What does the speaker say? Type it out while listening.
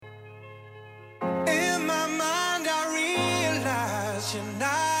watching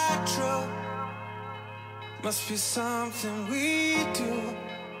Nitro. Must be something we do.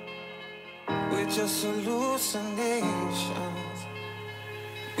 We're just hallucinations.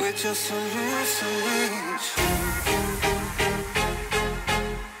 We're just hallucinations.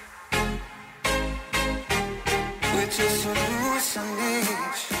 We're just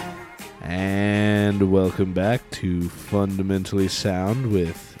hallucinations. And welcome back to Fundamentally Sound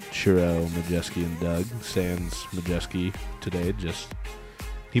with Ciro, Majeske, and Doug. Sans Majeske today. Just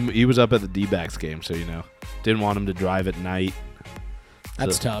he was up at the D-backs game, so didn't want him to drive at night.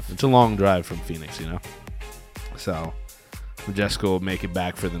 That's tough. It's a long drive from Phoenix, So Majeske will make it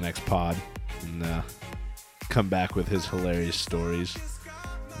back for the next pod and come back with his hilarious stories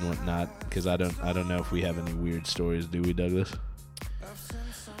and whatnot. Because I don't know if we have any weird stories, do we, Douglas?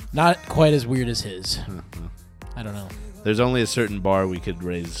 Not quite as weird as his. I don't know. There's only a certain bar we could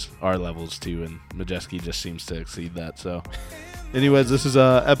raise our levels to, and Majeske just seems to exceed that. So, anyways, this is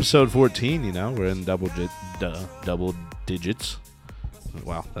episode 14. We're in double digits.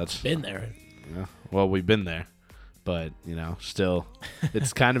 Wow, that's been there. Yeah, well, we've been there, but still,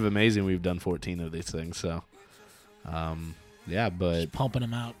 it's kind of amazing we've done 14 of these things. So, yeah, but just pumping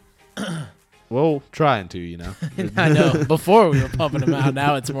them out. Well, trying to, I know. Before we were pumping them out.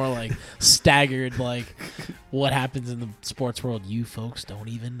 Now it's more like staggered, like what happens in the sports world you folks don't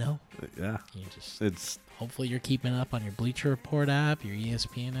even know. Yeah. Hopefully you're keeping up on your Bleacher Report app, your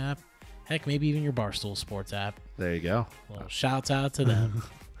ESPN app, heck, maybe even your Barstool Sports app. There you go. Well, shouts out to them.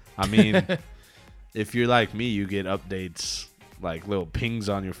 I mean, if you're like me, you get updates, like little pings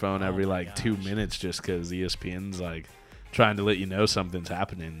on your phone every 2 minutes just because ESPN's like trying to let you know something's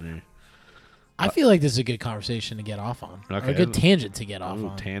happening there. I feel like this is a good conversation to get off on. Okay. Or a good tangent to get off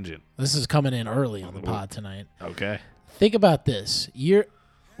on. Tangent. This is coming in early on the pod tonight. Okay. Think about this.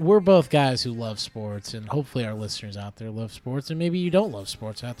 We're both guys who love sports, and hopefully our listeners out there love sports, and maybe you don't love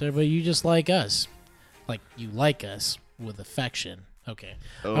sports out there, but you just like us. Like, you like us with affection. Okay.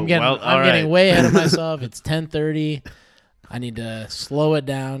 I'm getting way ahead of myself. It's 10:30. I need to slow it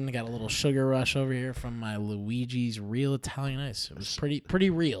down. Got a little sugar rush over here from my Luigi's Real Italian Ice. It was pretty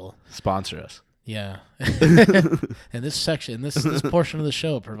real. Sponsor us. Yeah. And this section, this portion of the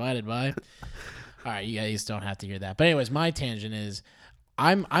show provided by. All right, you guys don't have to hear that. But anyways, my tangent is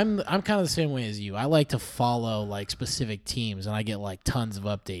I'm kind of the same way as you. I like to follow like specific teams, and I get like tons of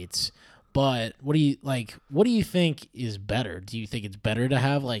updates. But what do you think is better? Do you think it's better to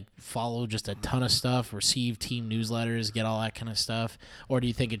have like follow just a ton of stuff, receive team newsletters, get all that kind of stuff? Or do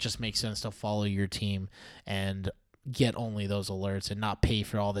you think it just makes sense to follow your team and get only those alerts and not pay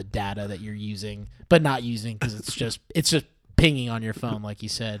for all the data that you're using, but not using because it's just pinging on your phone, like you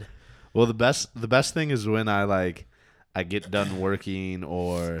said? Well, the best thing is when I get done working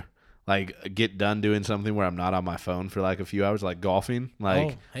or like get done doing something where I'm not on my phone for like a few hours, like golfing.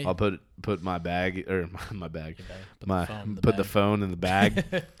 Like I'll put my bag or my bag, put the phone in the bag,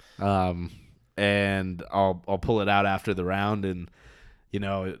 and I'll pull it out after the round, and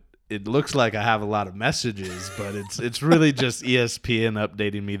it looks like I have a lot of messages, but it's really just ESPN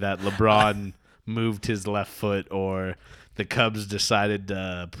updating me that LeBron moved his left foot, or the Cubs decided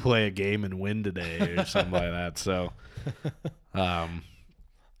to play a game and win today, or something like that. So, I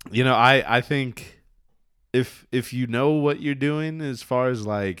think if you know what you're doing as far as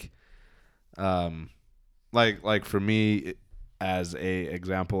like for me as a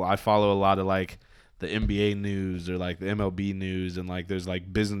example, I follow a lot of like the NBA news or like the MLB news, and like there's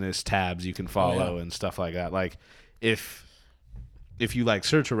like business tabs you can follow and stuff like that. Like if you like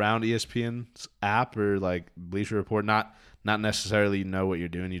search around ESPN's app or like Bleacher Report, not necessarily know what you're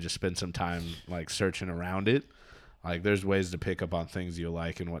doing, you just spend some time like searching around it. Like there's ways to pick up on things you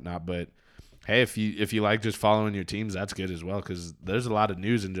like and whatnot. But hey, if you like just following your teams, that's good as well, because there's a lot of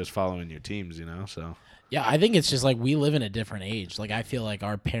news in just following your teams, So. Yeah, I think it's just like we live in a different age. Like I feel like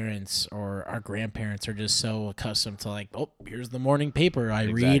our parents or our grandparents are just so accustomed to like, oh, here's the morning paper. I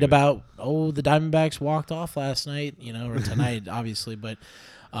read about, the Diamondbacks walked off last night, or tonight, obviously. But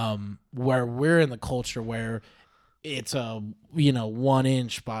where we're in the culture where it's a 1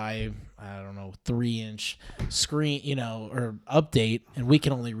 inch by 3 inch screen or update, and we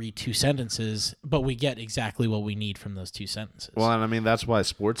can only read 2 sentences, but we get exactly what we need from those 2 sentences. Well, and I mean that's why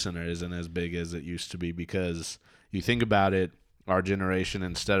SportsCenter isn't as big as it used to be, because you think about it, our generation,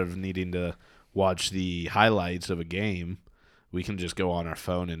 instead of needing to watch the highlights of a game, we can just go on our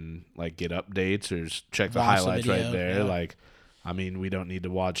phone and like get updates or check the highlights right there. Yeah. Like, I mean, we don't need to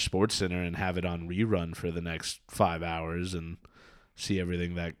watch SportsCenter and have it on rerun for the next 5 hours and see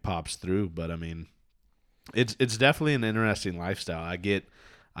everything that pops through. But I mean, it's definitely an interesting lifestyle. I get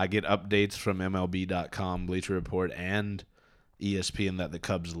updates from MLB.com, Bleacher Report, and ESPN that the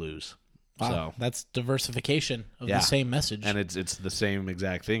Cubs lose. Wow, So that's diversification of the same message. And it's the same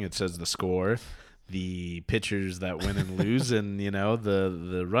exact thing. It says the score, the pitchers that win and lose, and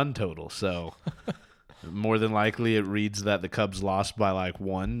the run total. So more than likely it reads that the Cubs lost by like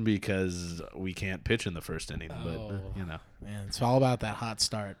 1 because we can't pitch in the first inning. But man, it's all about that hot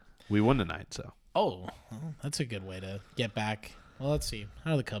start. we won tonight. So well, that's a good way to get back. Well, let's see.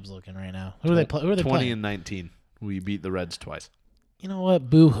 How are the Cubs looking right now? Who are they playing? 20 and 19. We beat the Reds twice. You know what?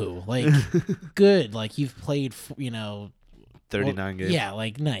 Boo-hoo. Like, good. Like, you've played, 39 games. Yeah,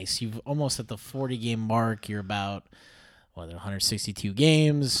 like, nice. You've almost at the 40-game mark. You're about, 162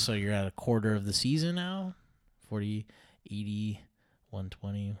 games, so you're at a quarter of the season now. 40, 80,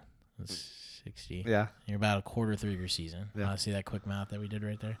 120, 60. Yeah. You're about a quarter through your season. Yeah. See that quick math that we did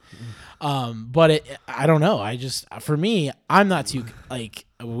right there? But I don't know. For me, I'm not too, like,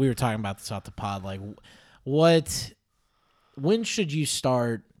 we were talking about this off the pod, like, when should you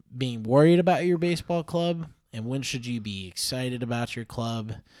start being worried about your baseball club, and when should you be excited about your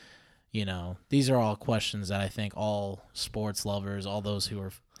club? These are all questions that I think all sports lovers, all those who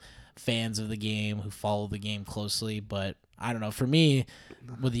are fans of the game, who follow the game closely, but I don't know. For me,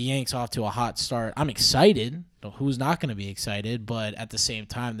 with the Yanks off to a hot start, I'm excited. Who's not going to be excited? But at the same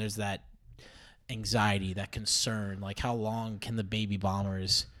time, there's that anxiety, that concern. Like, how long can the baby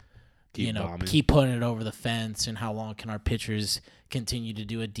bombers keep putting it over the fence, and how long can our pitchers continue to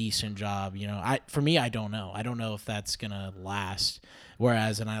do a decent job? For me, I don't know. I don't know if that's going to last.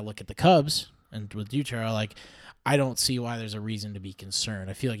 Whereas, and I look at the Cubs, and with you, Charo, like, I don't see why there's a reason to be concerned.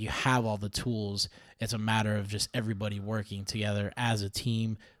 I feel like you have all the tools. It's a matter of just everybody working together as a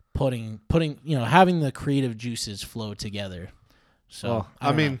team, putting having the creative juices flow together. So,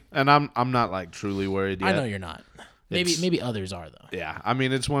 I mean, and I'm not like truly worried yet. I know you're not. Maybe others are, though. Yeah, I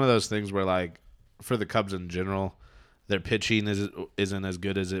mean, it's one of those things where, like, for the Cubs in general, their pitching isn't as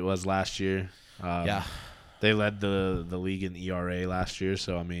good as it was last year. They led the league in ERA last year,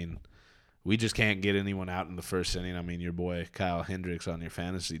 so, I mean, we just can't get anyone out in the first inning. I mean, your boy Kyle Hendricks on your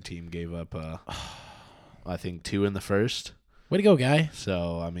fantasy team gave up, I think, 2 in the first. Way to go, guy.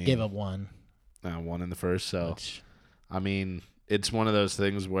 So, I mean. Gave up 1. 1 in the first, so. I mean, it's one of those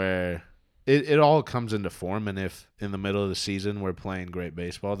things where it all comes into form, and if in the middle of the season we're playing great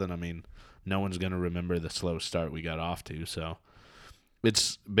baseball, then, I mean, no one's going to remember the slow start we got off to. So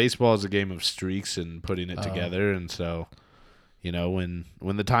baseball is a game of streaks and putting it together, and so, when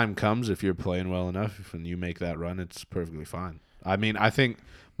the time comes, if you're playing well enough and you make that run, it's perfectly fine. I mean, I think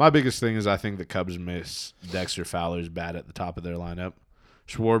my biggest thing is I think the Cubs miss Dexter Fowler's bat at the top of their lineup.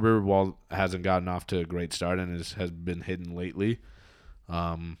 Schwarber, while hasn't gotten off to a great start and has been hidden lately,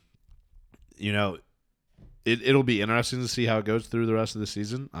 it'll be interesting to see how it goes through the rest of the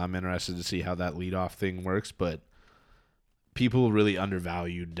season. I'm interested to see how that leadoff thing works, but people really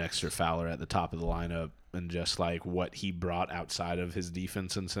undervalued Dexter Fowler at the top of the lineup and just like what he brought outside of his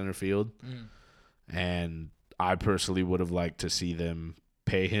defense in center field. And I personally would have liked to see them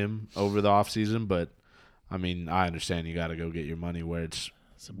pay him over the offseason, but I mean, I understand you got to go get your money where it's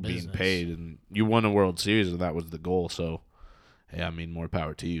being paid, and you won a World Series and that was the goal. So, yeah, I mean, more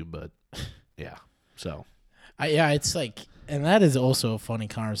power to you, but yeah. So, it's like, and that is also a funny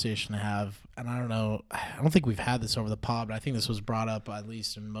conversation to have. And I don't think we've had this over the pod, but I think this was brought up at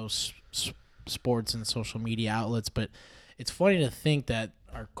least in most sports and social media outlets. But it's funny to think that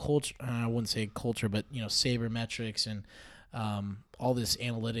our culture, I wouldn't say culture, but, sabermetrics and all this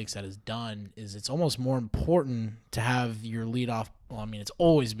analytics that is done, is it's almost more important to have your leadoff. Well, I mean, it's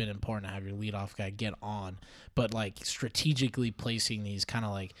always been important to have your leadoff guy get on, but like strategically placing these kind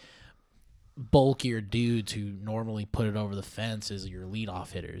of like bulkier dudes who normally put it over the fence as your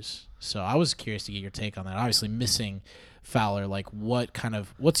leadoff hitters. So I was curious to get your take on that. Obviously missing Fowler, like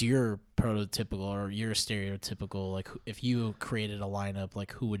what's your prototypical or your stereotypical, like if you created a lineup,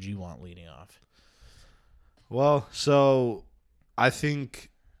 like who would you want leading off? Well, so I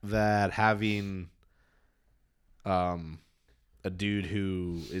think that having a dude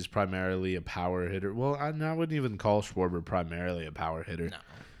who is primarily a power hitter, well, I wouldn't even call Schwarber primarily a power hitter. No.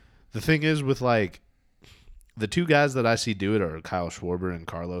 The thing is with, like, the 2 guys that I see do it are Kyle Schwarber and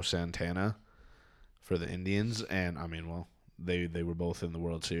Carlos Santana for the Indians. And, I mean, well, they were both in the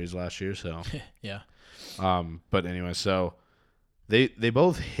World Series last year, so. Yeah. But anyway, so they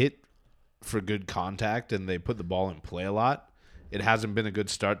both hit for good contact, and they put the ball in play a lot. It hasn't been a good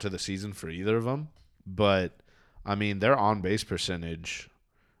start to the season for either of them. But, I mean, their on-base percentage,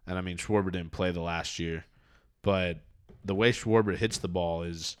 and, I mean, Schwarber didn't play the last year, but the way Schwarber hits the ball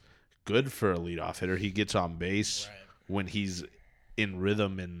is good for a leadoff hitter. He gets on base when he's in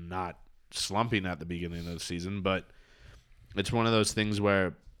rhythm and not slumping at the beginning of the season. But it's one of those things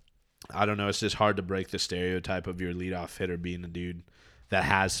where, I don't know, it's just hard to break the stereotype of your leadoff hitter being a dude that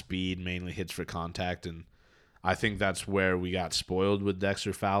has speed, mainly hits for contact. And I think that's where we got spoiled with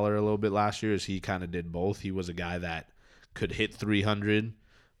Dexter Fowler a little bit last year, is he kind of did both. He was a guy that could hit 300,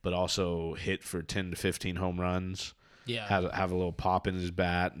 but also hit for 10 to 15 home runs. Yeah. Have a little pop in his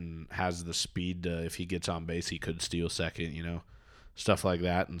bat, and has the speed to, if he gets on base, he could steal second, stuff like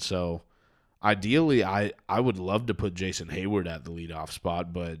that. And so ideally, I would love to put Jason Hayward at the leadoff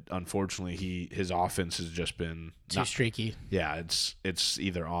spot, but unfortunately, his offense has just been too streaky. Yeah, it's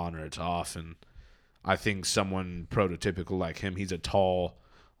either on or it's off, and I think someone prototypical like him, he's a tall,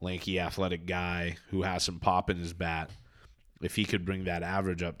 lanky, athletic guy who has some pop in his bat. If he could bring that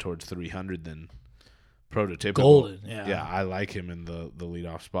average up towards 300, then prototypical. Golden, yeah. Yeah, I like him in the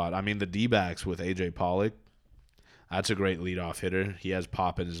leadoff spot. I mean, the D-backs with A.J. Pollock, that's a great leadoff hitter. He has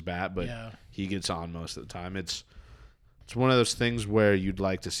pop in his bat, but he gets on most of the time. It's one of those things where you'd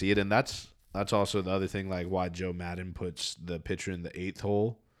like to see it, and that's also the other thing, like why Joe Madden puts the pitcher in the 8th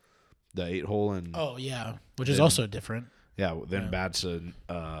hole, and which is also different. Yeah, then bats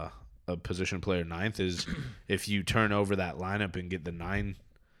a position player 9th, is if you turn over that lineup and get the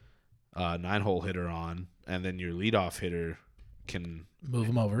 9-hole hitter on, and then your leadoff hitter can move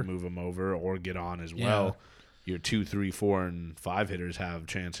him over or get on as well. Your 2, 3, 4, and 5 hitters have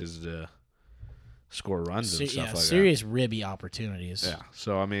chances to score runs and stuff like that. Serious ribby opportunities. Yeah.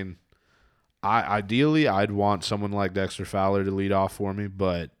 So I mean, ideally I'd want someone like Dexter Fowler to lead off for me,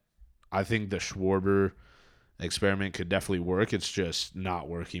 but I think the Schwarber experiment could definitely work. It's just not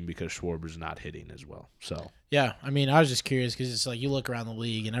working because Schwarber's not hitting as well. So yeah, I mean, I was just curious because it's like you look around the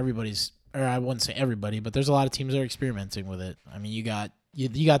league and everybody's, or I wouldn't say everybody, but there's a lot of teams that are experimenting with it. I mean, you got the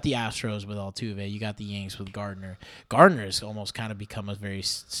Astros with Altuve, you got the Yanks with Gardner. Gardner's almost kind of become a very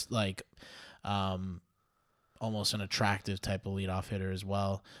almost an attractive type of leadoff hitter as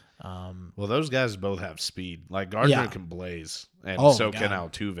well. Well, those guys both have speed. Like Gardner can blaze, and so can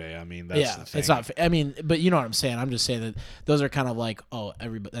Altuve. I mean, that's the thing. It's not. I mean, but you know what I'm saying. I'm just saying that those are kind of like,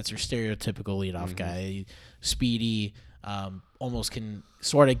 everybody. That's your stereotypical leadoff guy, speedy. Almost can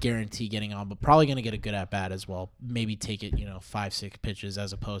sort of guarantee getting on, but probably going to get a good at bat as well. Maybe take it, 5-6 pitches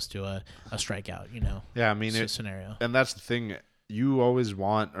as opposed to a strikeout. Yeah, I mean, scenario. And that's the thing. You always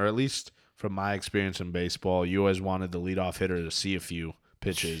want, or at least from my experience in baseball, you always wanted the leadoff hitter to see a few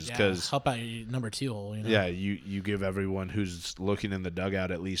pitches, because help out your number 2 hole. Yeah, you give everyone who's looking in the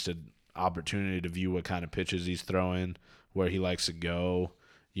dugout at least an opportunity to view what kind of pitches he's throwing, where he likes to go,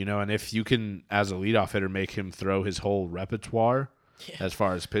 and if you can, as a leadoff hitter, make him throw his whole repertoire as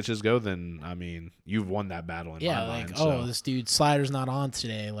far as pitches go, then I mean, you've won that battle in my mind. This dude's slider's not on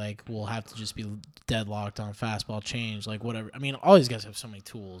today, like we'll have to just be deadlocked on fastball change, like whatever. I mean, all these guys have so many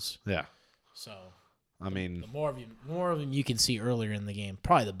tools. Yeah. So I mean, the more of them you can see earlier in the game,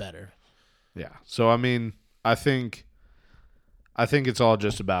 probably the better. Yeah. So I mean, I think it's all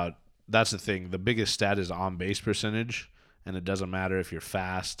just about, that's the thing. The biggest stat is on base percentage, and it doesn't matter if you're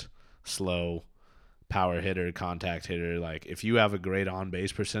fast, slow, power hitter, contact hitter. Like if you have a great on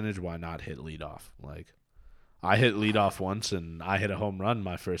base percentage, why not hit leadoff? Like I hit leadoff once, and I hit a home run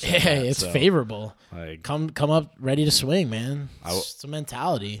my first. Hey, it's favorable. Like come up ready to swing, man. It's a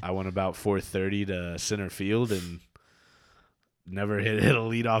mentality. I went about 430 to center field and never hit a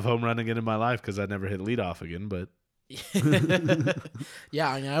leadoff home run again in my life, because I never hit leadoff again. But yeah,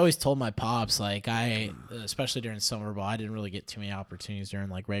 I mean, I always told my pops, like especially during summer ball, I didn't really get too many opportunities during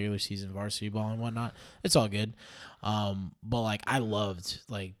like regular season varsity ball and whatnot. It's all good, but like I loved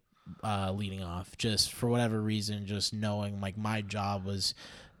like leading off, just for whatever reason, just knowing like my job was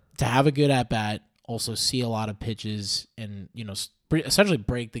to have a good at bat, also see a lot of pitches, and essentially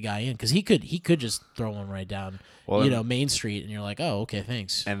break the guy in, because he could just throw one right down, Main Street, and you're like, oh, okay,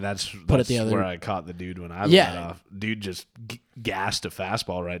 thanks. And that's where I caught the dude when I let off. Dude just gassed a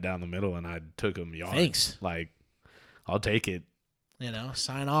fastball right down the middle, and I took him yards. Thanks. Like, I'll take it.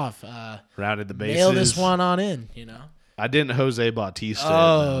 Sign off. Rounded the bases. Mail this one on in. I didn't Jose Bautista.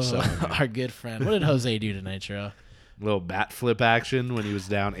 Our good friend. What did Jose do tonight, Tro? Little bat flip action when he was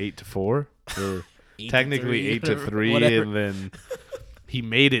down 8-4. Or technically 8-3, whatever. and then he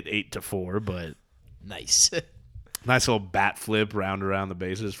made it 8-4. But nice little bat flip round around the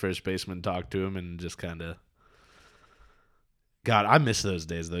bases. First baseman talked to him and just kind of. God, I miss those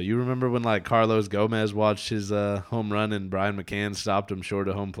days though. You remember when like Carlos Gomez watched his home run and Brian McCann stopped him short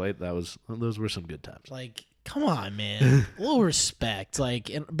of home plate? Those were some good times. Like, come on, man. A little respect,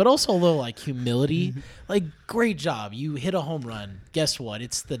 but also a little like humility. Like, great job. You hit a home run. Guess what?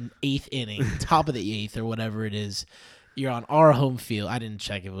 It's the 8th inning, top of the 8th or whatever it is. You're on our home field. I didn't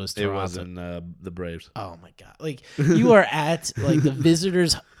check if it was Toronto. It was in the Braves. Oh my god! Like you are at like the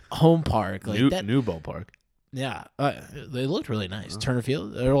visitors' home park, like new ballpark. Yeah, they looked really nice. Turner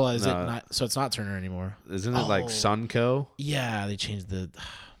Field, or is it not? So it's not Turner anymore. Isn't it like Sunco? Yeah, they changed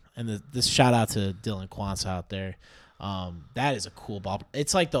this shout out to Dylan Quantz out there. That is a cool ball.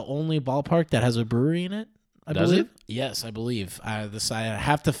 It's like the only ballpark that has a brewery in it. I believe. Yes, I believe. I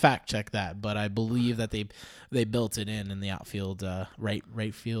have to fact check that, but I believe that they built it in the outfield,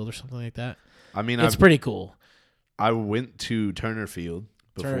 right field or something like that. I mean, it's pretty cool. I went to Turner Field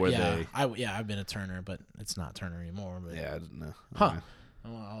before I've been a Turner, but it's not Turner anymore. But yeah, no. Huh.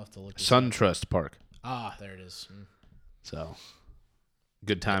 I'll have to look. SunTrust Park. Ah, there it is. So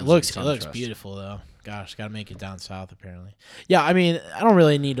good times. It looks beautiful though. Gosh, got to make it down south apparently. Yeah, I mean, I don't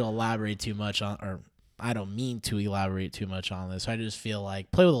really need to elaborate too much on, or I don't mean to elaborate too much on this. I just feel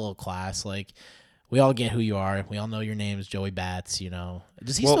like play with a little class. Like we all get who you are. We all know your name is Joey Bats. You know,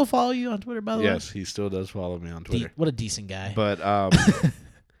 does he still follow you on Twitter? By the way, yes, he still does follow me on Twitter. What a decent guy. But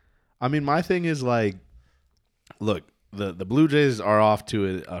I mean, my thing is like, look, the Blue Jays are off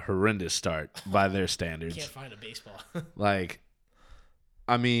to a horrendous start by their standards. Can't find a baseball. Like,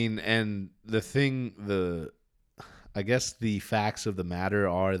 I mean, and I guess the facts of the matter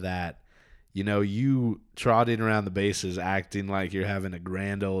are that, you know, you trotting around the bases acting like you're having a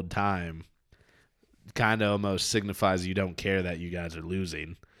grand old time kind of almost signifies you don't care that you guys are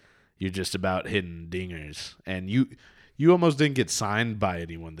losing. You're just about hitting dingers. And you almost didn't get signed by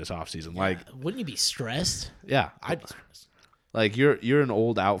anyone this offseason. Yeah, like, wouldn't you be stressed? Yeah. I'd be stressed. Like, you're an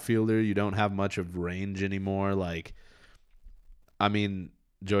old outfielder. You don't have much of range anymore. Like, I mean,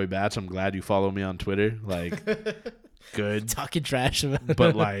 Joey Bats, I'm glad you follow me on Twitter. Like, good. Talking trash about it.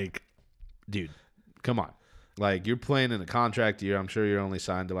 But, like, dude, come on. Like, you're playing in a contract year. I'm sure you're only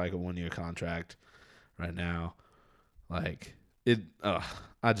signed to, like, a 1-year contract right now. Like,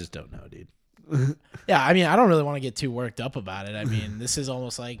 I just don't know, dude. Yeah, I mean, I don't really want to get too worked up about it. I mean, this is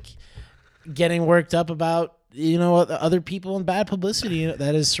almost like getting worked up about, you know, other people and bad publicity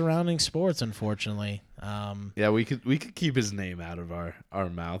that is surrounding sports, unfortunately. Yeah, we could keep his name out of our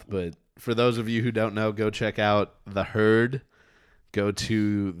mouth, but for those of you who don't know, go check out The Herd. Go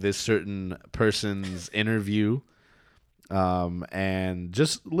to this certain person's interview, and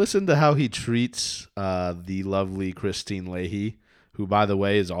just listen to how he treats the lovely Christine Leahy, who, by the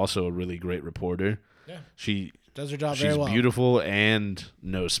way, is also a really great reporter. Yeah, she does her job very well. She's beautiful and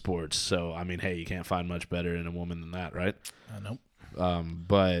knows sports. So, I mean, hey, you can't find much better in a woman than that, right? Nope.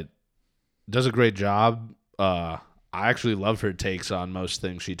 But does a great job. I actually love her takes on most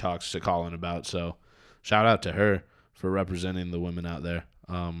things she talks to Colin about. So, shout out to her for representing the women out there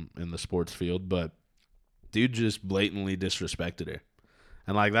in the sports field. But dude just blatantly disrespected her.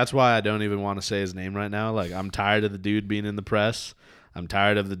 And, like, that's why I don't even want to say his name right now. Like, I'm tired of the dude being in the press. I'm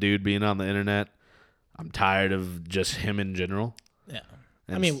tired of the dude being on the internet. I'm tired of just him in general. Yeah.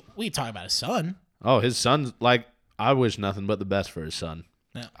 I mean, we talk about his son. Oh, his son's, like, I wish nothing but the best for his son.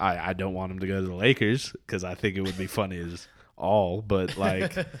 Yeah. I don't want him to go to the Lakers because I think it would be funny as all. But,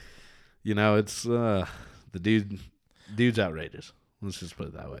 like, you know, it's the dude's outrageous. Let's just put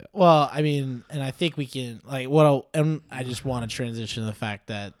it that way. Well, I mean, and I think we can, like, and I just want to transition to the fact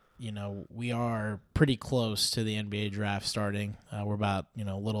that, you know, we are pretty close to the NBA draft starting. We're about, you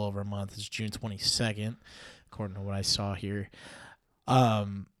know, a little over a month. It's June 22nd, according to what I saw here.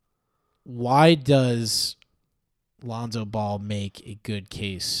 Why does Lonzo Ball make a good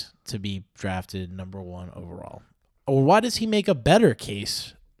case to be drafted number 1 overall? Or why does he make a better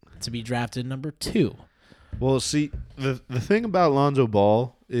case to be drafted number 2? Well, see, the thing about Lonzo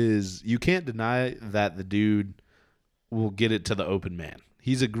Ball is you can't deny that the dude will get it to the open man.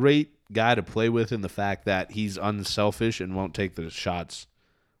 He's a great guy to play with in the fact that he's unselfish and won't take the shots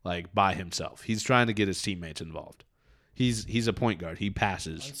like by himself. He's trying to get his teammates involved. He's a point guard. He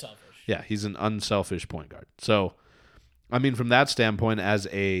passes. Unselfish. Yeah, he's an unselfish point guard. So, I mean, from that standpoint, as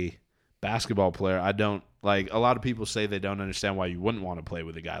a basketball player, I don't like. A lot of people say they don't understand why you wouldn't want to play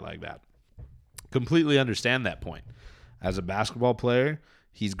with a guy like that. Completely understand that point. As a basketball player,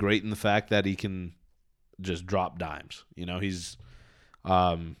 he's great in the fact that he can just drop dimes. You know, he's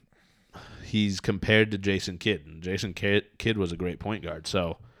compared to Jason Kidd, and Jason Kidd was a great point guard.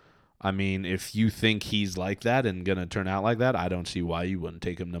 So, I mean, if you think he's like that and going to turn out like that, I don't see why you wouldn't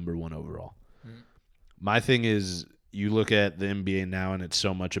take him number 1 overall. Mm-hmm. My thing is, you look at the NBA now, and it's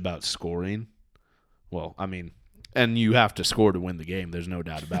so much about scoring. Well, I mean, and you have to score to win the game. There's no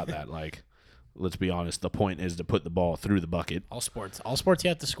doubt about that. Like, let's be honest, the point is to put the ball through the bucket. All sports you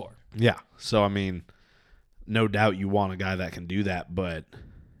have to score. Yeah. So, I mean, no doubt you want a guy that can do that, but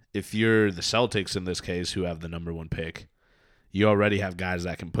if you're the Celtics in this case who have the number 1 pick, you already have guys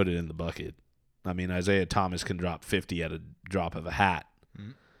that can put it in the bucket. I mean, Isaiah Thomas can drop 50 at a drop of a hat.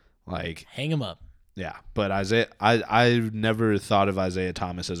 Like, hang him up. Yeah, but I never thought of Isaiah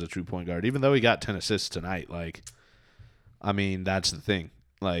Thomas as a true point guard, even though he got 10 assists tonight. Like, I mean, that's the thing.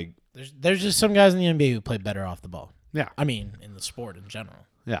 Like, there's just some guys in the NBA who play better off the ball. Yeah. I mean, in the sport in general.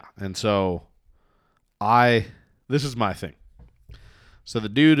 Yeah, and so this is my thing. So the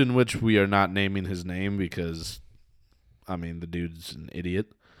dude in which we are not naming his name because, I mean, the dude's an idiot.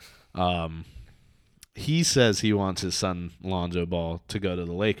 He says he wants his son Lonzo Ball to go to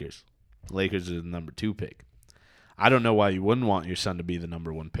the Lakers. Lakers are the number 2 pick. I don't know why you wouldn't want your son to be the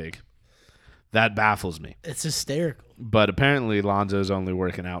number 1 pick. That baffles me. It's hysterical. But apparently Lonzo's only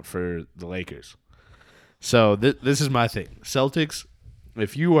working out for the Lakers. So this is my thing. Celtics,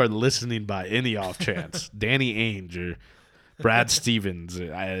 if you are listening by any off chance, Danny Ainge or Brad Stevens,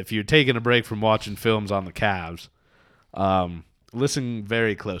 if you're taking a break from watching films on the Cavs, listen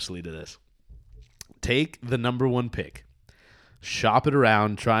very closely to this. Take the number 1 pick. Shop it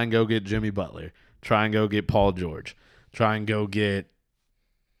around. Try and go get Jimmy Butler. Try and go get Paul George. Try and go get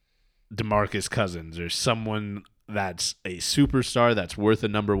DeMarcus Cousins or someone that's a superstar that's worth a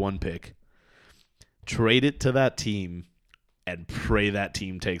number 1 pick. Trade it to that team and pray that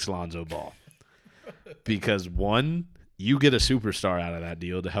team takes Lonzo Ball. Because 1, you get a superstar out of that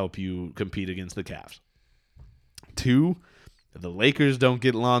deal to help you compete against the Cavs. 2, the Lakers don't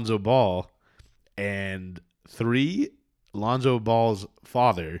get Lonzo Ball. And 3, Lonzo Ball's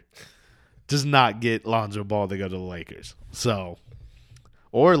father does not get Lonzo Ball to go to the Lakers. So,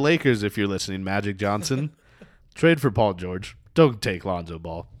 or Lakers, if you're listening, Magic Johnson, trade for Paul George. Don't take Lonzo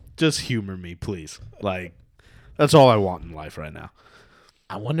Ball. Just humor me, please. Like, that's all I want in life right now.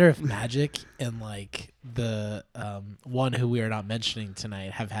 I wonder if Magic and, like, the one who we are not mentioning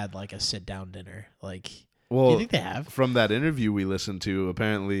tonight have had, like, a sit-down dinner. Like, well, do you think they have? From that interview we listened to,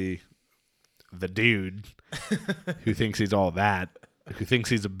 apparently the dude who thinks he's all that, who thinks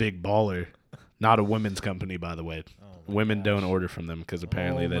he's a big baller, not a women's company, by the way. Women don't order from them because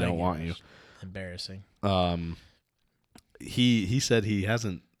apparently they don't want you. Embarrassing. He said he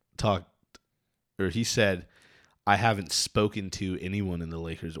hasn't talked, or he said, I haven't spoken to anyone in the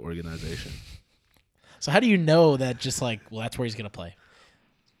Lakers organization. So how do you know that just like, well, that's where he's going to play?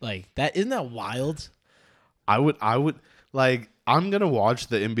 Like, that isn't that wild? I would like, I'm going to watch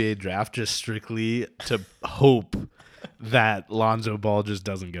the NBA draft just strictly to hope that Lonzo Ball just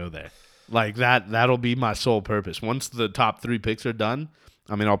doesn't go there. Like, that'll be my sole purpose. Once the top 3 picks are done,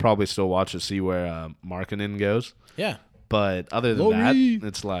 I mean, I'll probably still watch to see where Markkanen goes. Yeah. But other than that,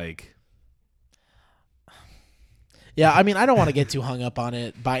 it's like... Yeah, I mean, I don't want to get too hung up on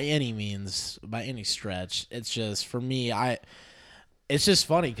it by any means, by any stretch. It's just, for me, it's just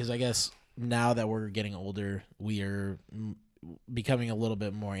funny because I guess now that we're getting older, we are becoming a little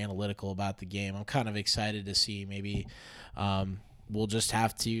bit more analytical about the game. I'm kind of excited to see maybe we'll just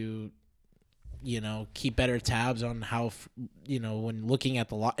have to, keep better tabs on how, when looking at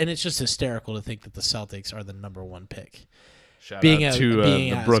the lot. And it's just hysterical to think that the Celtics are the number 1 pick. Shout out to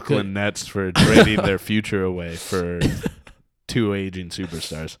the Brooklyn Nets for trading their future away for 2 aging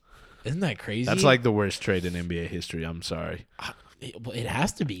superstars. Isn't that crazy? That's like the worst trade in NBA history. I'm sorry. It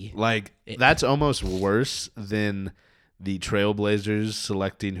has to be. Like, that's almost worse than the Trailblazers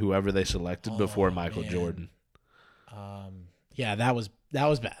selecting whoever they selected before Michael Jordan. Yeah, that was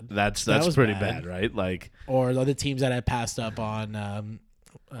bad. That's pretty bad, right? Like, or the other teams that had passed up on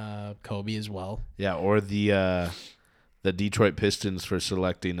Kobe as well. Yeah, or the Detroit Pistons for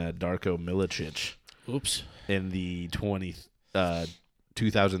selecting Darko Milicic. Oops. In the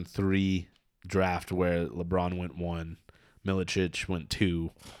 2003 draft where LeBron went 1, Milicic went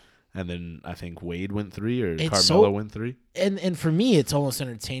 2, and then I think Wade went 3 or Carmelo went 3. And for me, it's almost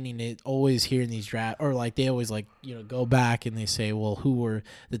entertaining to always hear in these drafts, or like they always go back and they say, well, who were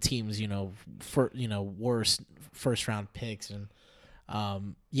the teams, worst first round picks, and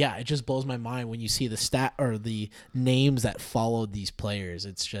it just blows my mind when you see the stat or the names that followed these players.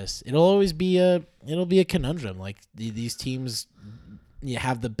 It's just, it'll always be a conundrum. Like these teams, you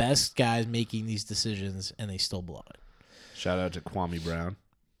have the best guys making these decisions and they still blow it. Shout out to Kwame Brown.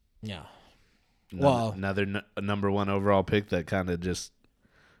 Yeah. Another number 1 overall pick that kind of just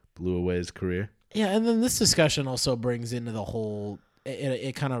blew away his career. Yeah, and then this discussion also brings into the whole.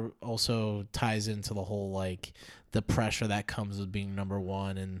 It kind of also ties into the whole like the pressure that comes with being number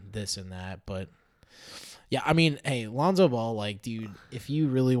 1 and this and that. But yeah, I mean, hey, Lonzo Ball, like, dude, if you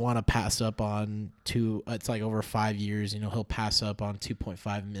really want to pass up on it's like over 5 years, he'll pass up on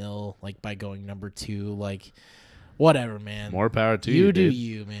 $2.5 million, like by going number 2, like. Whatever, man. More power to you. You do dude.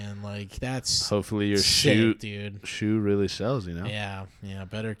 you, man. Like that's Hopefully your sick, dude. shoe really sells. Yeah.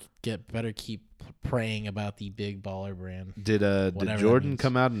 Better keep praying about the big baller brand. Did Jordan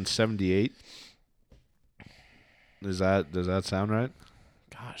come out in 78? Does that sound right?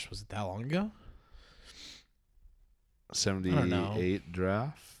 Gosh, was it that long ago? 78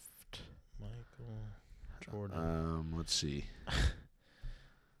 draft. Michael Jordan. Let's see.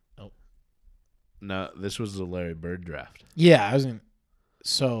 Nope. No, this was the Larry Bird draft. Yeah, I was in.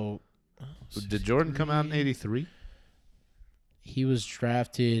 So, Did Jordan come out in 83? He was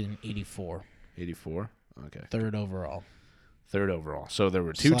drafted in 84. 84. Okay. Third overall. So there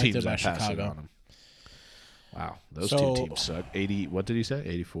were two Selected teams by that passed it Chicago. on him. Wow, those two teams suck. 80. What did he say?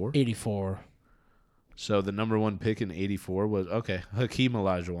 84. 84. So the number one pick in 84 was Hakeem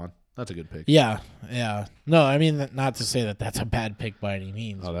Olajuwon. That's a good pick. Yeah. No, I mean, not to say that that's a bad pick by any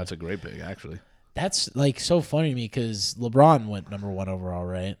means. Oh, that's a great pick, actually. That's like so funny to me because LeBron went number one overall,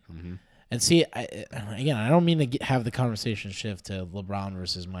 right? Mm-hmm. And see, I don't mean to have the conversation shift to LeBron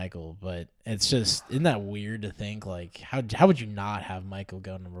versus Michael, but it's just, isn't that weird to think, like, how would you not have Michael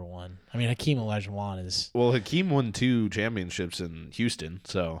go number one? I mean, Hakeem Olajuwon is... Well, Hakeem won 2 championships in Houston,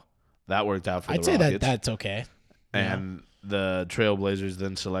 so that worked out for the Rockets. I'd say that's okay. And the Trailblazers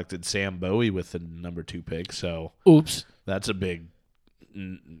then selected Sam Bowie with the number 2 pick, so... Oops. That's a big...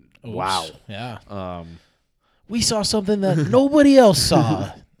 Oops. Wow. Yeah. We saw something that nobody else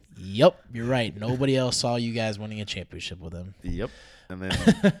saw. Yep, you're right. Nobody else saw you guys winning a championship with him. Yep. And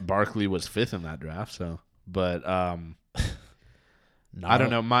then Barkley was 5th in that draft, so... But, I don't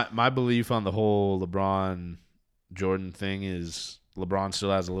know. My belief on the whole LeBron Jordan thing is LeBron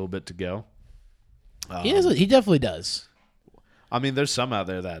still has a little bit to go. He definitely does. I mean, there's some out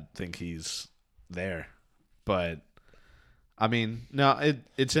there that think he's there, but I mean, no,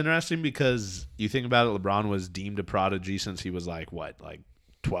 it's interesting because you think about it. LeBron was deemed a prodigy since he was like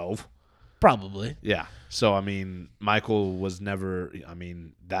 12. Probably. Yeah. So I mean, Michael was never. I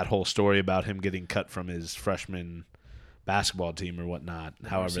mean, that whole story about him getting cut from his freshman basketball team or whatnot,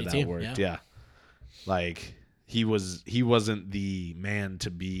 however that worked. Yeah. Like he wasn't the man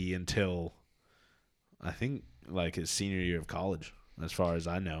to be until I think like his senior year of college, as far as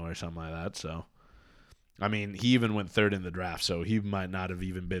I know, or something like that. So, I mean, he even went 3rd in the draft, so he might not have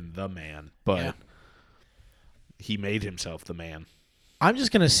even been the man, but he made himself the man. I'm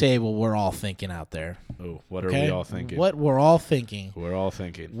just going to say what we're all thinking out there. Oh, what are we all thinking? What we're all thinking. We're all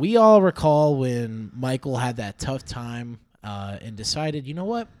thinking. We all recall when Michael had that tough time and decided, you know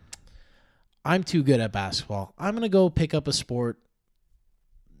what? I'm too good at basketball. I'm going to go pick up a sport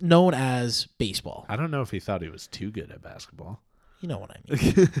known as baseball. I don't know if he thought he was too good at basketball. You know what I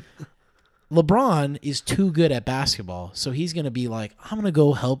mean. LeBron is too good at basketball, so he's going to be like, I'm going to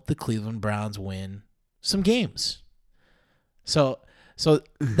go help the Cleveland Browns win some games. So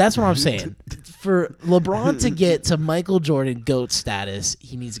that's what I'm saying. For LeBron to get to Michael Jordan GOAT status,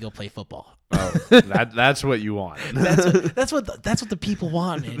 he needs to go play football. Oh, that's what you want. That's what the people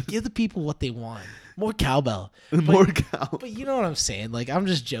want, man. Give the people what they want. More cowbell. But you know what I'm saying? Like, I'm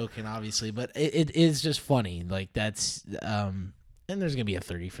just joking, obviously, but it is just funny. Like, that's and there's gonna be a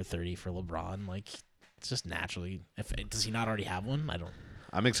 30 for 30 for LeBron. Like, it's just naturally. Does he not already have one? I don't.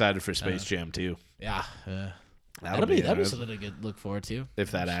 I'm excited for Space Jam too. Yeah. That'll be something to look forward to.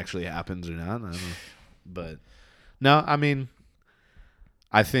 If that actually happens or not, I don't know. But no, I mean,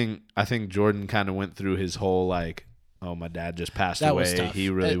 I think Jordan kind of went through his whole like, oh, my dad just passed away. He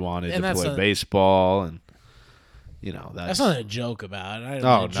really wanted to play baseball, and you know that's not a joke about it. I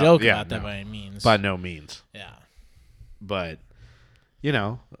don't joke about that by any means. By no means. Yeah. But you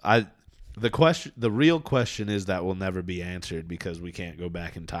know, the real question is that will never be answered because we can't go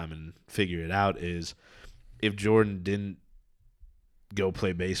back in time and figure it out. Is if Jordan didn't go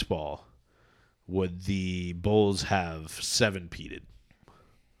play baseball, would the Bulls have 7-peated?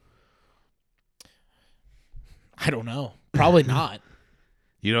 I don't know. Probably not.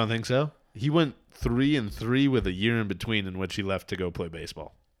 You don't think so? He went 3-3 with a year in between in which he left to go play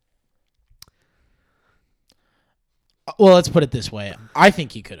baseball. Well, let's put it this way. I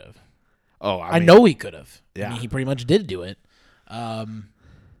think he could have. Oh, I know he could have. Yeah. I mean, he pretty much did do it.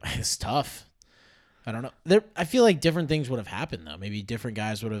 It's tough. I don't know. I feel like different things would have happened, though. Maybe different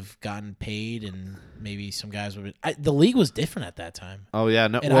guys would have gotten paid, and maybe some guys would have... the league was different at that time. Oh, yeah.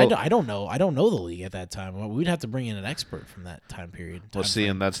 No, and I don't know. I don't know the league at that time. Well, we'd have to bring in an expert from that time period.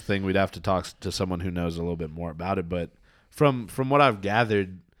 And that's the thing. We'd have to talk to someone who knows a little bit more about it. But from what I've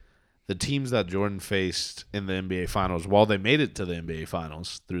gathered, the teams that Jordan faced in the NBA Finals, while they made it to the NBA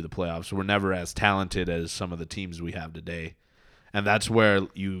Finals through the playoffs, were never as talented as some of the teams we have today. And that's where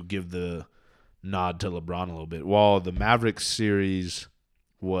you give the nod to LeBron a little bit. While the Mavericks series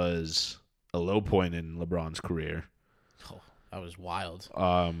was a low point in LeBron's career, that was wild.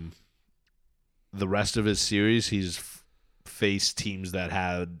 The rest of his series, he's faced teams that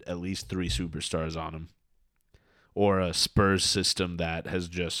had at least 3 superstars on him, or a Spurs system that has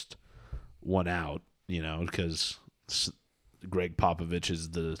just won out, because Greg Popovich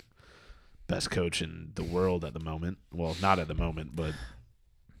is the best coach in the world at the moment. Well, not at the moment, but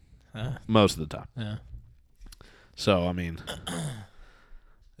most of the time. Yeah. So, I mean,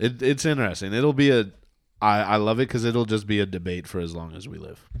 it's interesting. It'll be I love it because it'll just be a debate for as long as we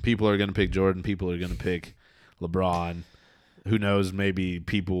live. People are going to pick Jordan. People are going to pick LeBron. Who knows? Maybe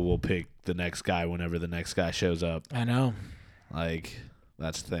people will pick the next guy whenever the next guy shows up. I know. Like,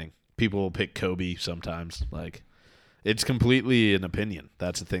 that's the thing. People will pick Kobe sometimes. Like, it's completely an opinion.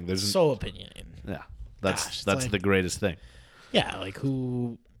 That's the thing. There's so opinionated. Yeah. That's like, the greatest thing. Yeah, like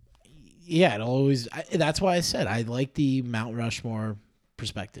who... Yeah, it'll always... that's why I said I like the Mount Rushmore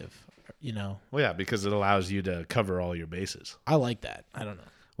perspective, Well, yeah, because it allows you to cover all your bases. I like that. I don't know.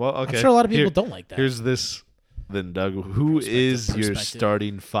 Well, okay. I'm sure a lot of people don't like that. Here's this, then, Doug. Who is your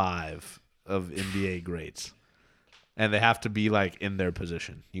starting 5 of NBA greats? And they have to be, like, in their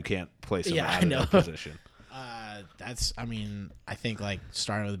position. You can't place them out of their position. I think, like,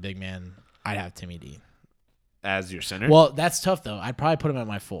 starting with a big man, I'd have Timmy D. As your center? Well, that's tough, though. I'd probably put him at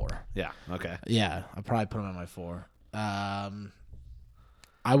my 4. Yeah, okay. Yeah, I'd probably put him at my 4.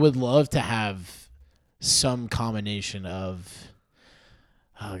 I would love to have some combination of...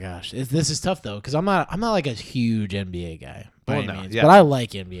 Oh, gosh. This is tough, though, because I'm not like a huge NBA guy by any means. Yeah. But I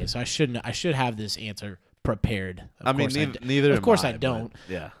like NBA, so I should have this answer prepared. Neither Of course I don't.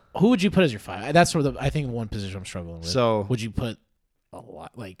 Yeah. Who would you put as your 5? That's sort of I think one position I'm struggling with. So would you put a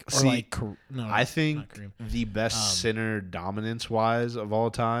lot like I think the best center dominance wise of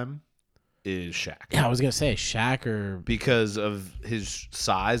all time is Shaq. Yeah, I was gonna say Shaq because of his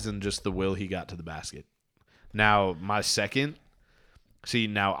size and just the will he got to the basket. Now my second.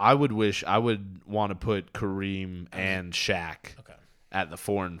 Now I would want to put Kareem and Shaq at the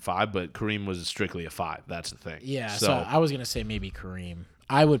 4 and 5, but Kareem was strictly a 5. That's the thing. Yeah, so I was gonna say maybe Kareem.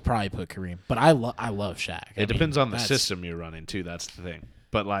 I would probably put Kareem, but I love Shaq. It depends on the system you're running too. That's the thing.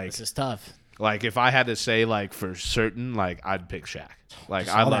 But like, this is tough. Like if I had to say like for certain, like I'd pick Shaq. Like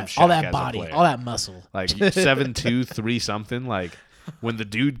just I love Shaq all that as body, a player. all that muscle. Like 7'2", 3 something. Like when the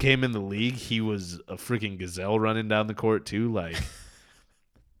dude came in the league, he was a freaking gazelle running down the court too. Like,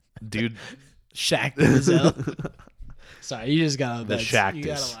 dude, Shaq the gazelle. Sorry, you just got the Shaq. You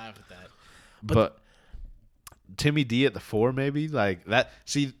gotta laugh at that. But Timmy D at the 4, maybe like that.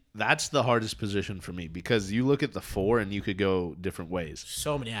 See, that's the hardest position for me because you look at the 4 and you could go different ways.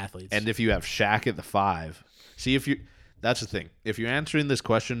 So many athletes. And if you have Shaq at the 5, that's the thing. If you're answering this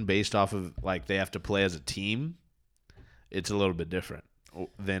question based off of like they have to play as a team, it's a little bit different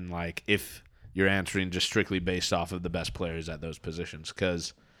than like if you're answering just strictly based off of the best players at those positions.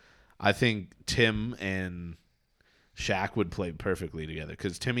 Because I think Tim and Shaq would play perfectly together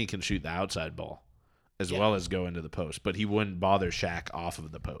because Timmy can shoot the outside ball as well as go into the post, but he wouldn't bother Shaq off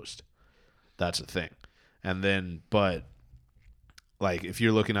of the post. That's the thing. And then, but like if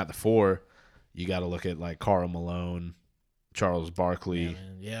you're looking at the 4, you got to look at like Karl Malone, Charles Barkley.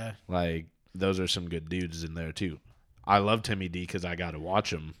 Yeah. Like those are some good dudes in there too. I love Timmy D because I got to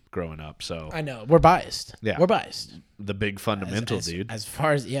watch him growing up. So I know we're biased. Yeah, we're biased. The big fundamental dude. As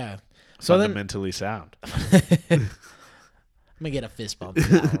far as so fundamentally sound. Let me get a fist bump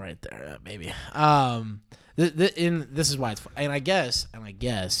for that one right there, maybe. This is why it's fun. And I guess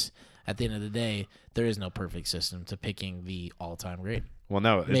at the end of the day, there is no perfect system to picking the all-time great. Well,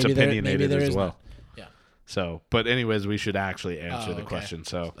 no, it's opinionated as well. Not. Yeah. So, but anyways, we should actually answer the question.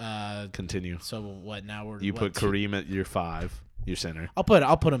 So, continue. So what? Now you put Kareem at your 5, your center. I'll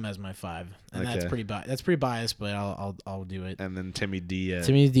put him as my 5, and that's pretty biased, but I'll do it. And then Timmy D.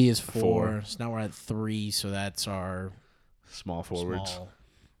 Timmy D is 4. So now we're at 3. So that's our small forwards.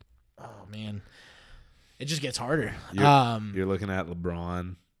 Oh man, it just gets harder. You're looking at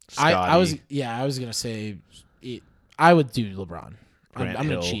LeBron. Scotty, I was gonna say I would do LeBron. I'm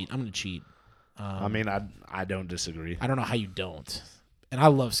gonna cheat. I mean, I don't disagree. I don't know how you don't. And I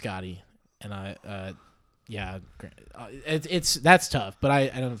love Scotty. And that's tough. But I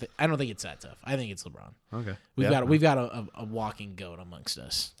don't think it's that tough. I think it's LeBron. Okay, we've got a walking goat amongst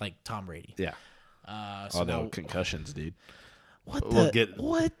us, like Tom Brady. Yeah. Although concussions, dude. What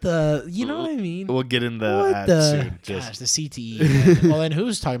the? You know what I mean? We'll get into that soon. Gosh, the CTE. Well, then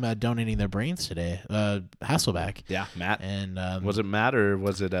who's talking about donating their brains today? Hasselbeck. Yeah, Matt. And was it Matt or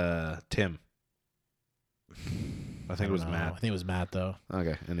was it Tim? I think it was Matt. I think it was Matt though.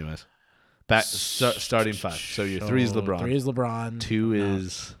 Okay. Anyways, Starting 5. So your 3 is LeBron. 3 is LeBron. 2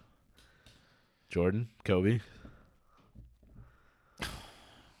 is Jordan, Kobe.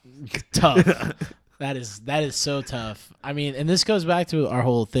 Tough. That is so tough. I mean, and this goes back to our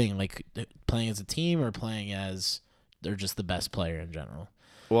whole thing, like playing as a team or playing as they're just the best player in general.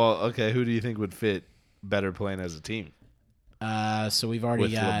 Well, okay, who do you think would fit better playing as a team? So we've already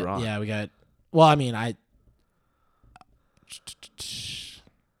With got LeBron. we got. Well, I mean, I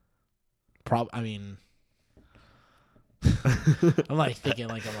mean, I'm like thinking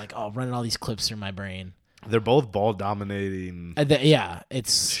running all these clips through my brain. They're both ball dominating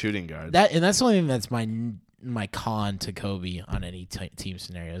It's shooting guards. that's the only thing that's my con to Kobe on any team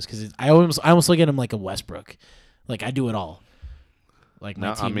scenarios, because I almost look at him like a Westbrook, like I do it all. Like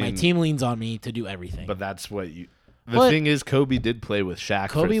my team leans on me to do everything. But that's what you. The thing is, Kobe did play with Shaq.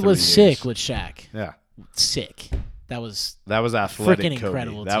 Kobe for 3 was years. sick with Shaq. Yeah, sick. That was athletic. freaking Kobe.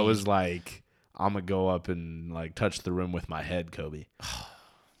 incredible. That team. was like, I'm gonna go up and like touch the rim with my head, Kobe.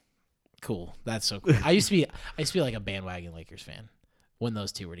 Cool. That's so cool. I used to be like a bandwagon Lakers fan when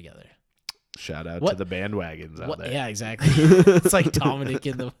those two were together. Shout out to the bandwagons out there. Yeah, exactly. It's like Dominic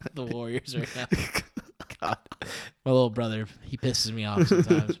and the Warriors right now. God. My little brother, he pisses me off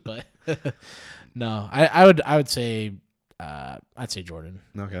sometimes, but no, I would say I'd say Jordan.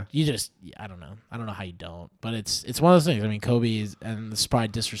 Okay. I don't know. I don't know how you don't, but it's one of those things. I mean, Kobe is, and this is probably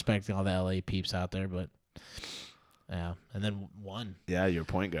disrespecting all the LA peeps out there, but yeah. And then one. Yeah, your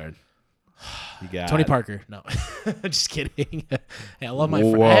point guard. You got Tony Parker. No, just kidding. Hey, I love my.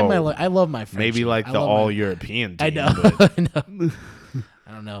 Whoa. I love my Frenchie. Maybe like the all-European team. I know. But I know.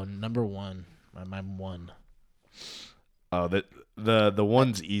 I don't know. Number one. My one. Oh, the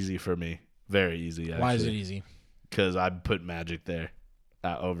one's easy for me. Very easy. Actually. Why is it easy? Because I'd put Magic there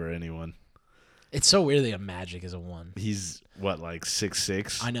over anyone. It's so weird that Magic is a 1. He's what, like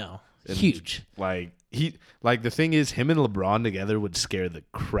 6'6"? I know. And Huge. Like the thing is, him and LeBron together would scare the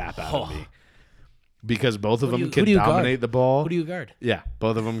crap out of me. Because both of them can dominate the ball. Who do you guard? Yeah,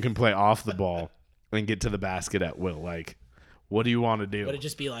 both of them can play off the ball and get to the basket at will. Like, what do you want to do? Would it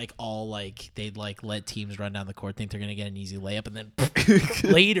just be like all like they'd like let teams run down the court, think they're gonna get an easy layup, and then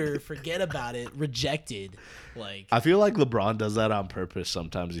later forget about it, rejected? Like, I feel like LeBron does that on purpose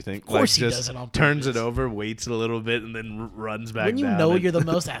sometimes. You think? Of course like, he just does it on turns it purpose. over, waits a little bit, and then runs back. when you down know and- you're the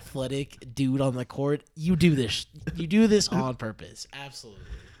most athletic dude on the court, you do this. You do this on purpose. Absolutely.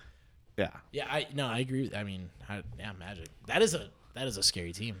 Yeah. Yeah, I agree. I mean, Magic. That is a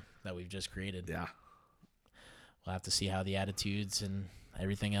scary team that we've just created. Yeah. We'll have to see how the attitudes and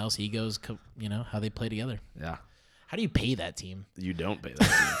everything else, egos, how they play together. Yeah. How do you pay that team? You don't pay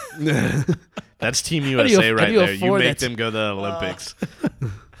that team. That's Team do you- USA how right do you there. You afford make that them go to the Olympics.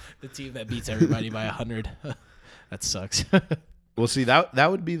 The team that beats everybody by 100. That sucks. Well, see,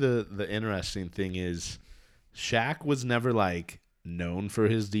 that would be the interesting thing is Shaq was never like known for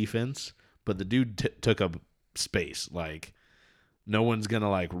his defense, but the dude took up space. Like, no one's gonna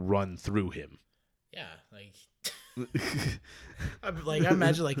like run through him. Yeah, like I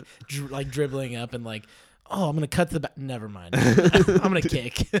imagine like dribbling up and like, oh, I'm gonna cut to the back. Never mind, I'm gonna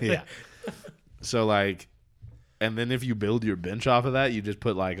kick. Yeah. So like, and then if you build your bench off of that, you just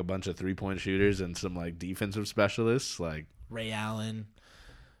put like a bunch of 3-point shooters and some like defensive specialists. Like Ray Allen.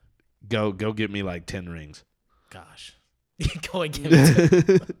 Go get me like 10 rings. Gosh, go and give it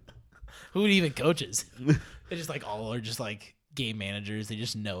to who even coaches? They just like all are just like game managers. They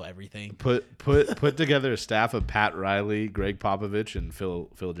just know everything. Put together a staff of Pat Riley, Greg Popovich, and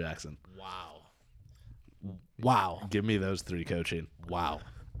Phil Jackson. Wow. Give me those 3 coaching. Wow.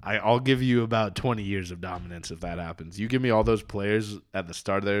 I'll give you about 20 years of dominance if that happens. You give me all those players at the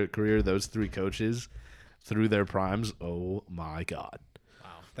start of their career, those 3 coaches through their primes. Oh my God. Wow.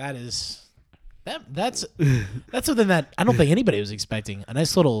 That's something that I don't think anybody was expecting. A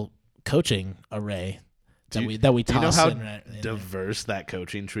nice little coaching array that we Do you know toss how in. diverse that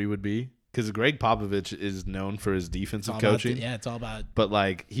coaching tree would be? Because Greg Popovich is known for his defensive It's all coaching. about it's all about But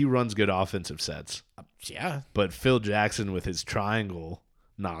like he runs good offensive sets. yeah. But Phil Jackson with his triangle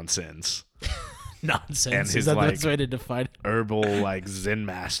nonsense, Nonsense. And Is his, that the like, best way to define it? herbal like Zen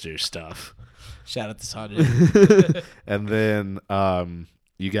master stuff. Shout out to Sanjay. And then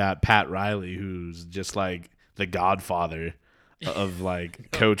you got Pat Riley, who's just like the godfather of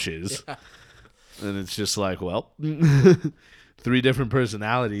like coaches. Yeah. And it's just like, well, 3 different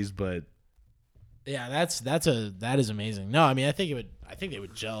personalities, but Yeah, that is amazing. No, I mean I think they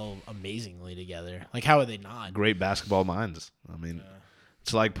would gel amazingly together. Like how would they not? great basketball minds. I mean,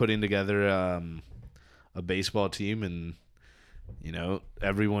 it's like putting together a baseball team, and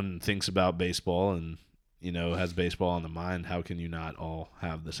everyone thinks about baseball, and has baseball on the mind, how can you not all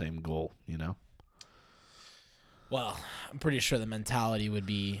have the same goal, Well, I'm pretty sure the mentality would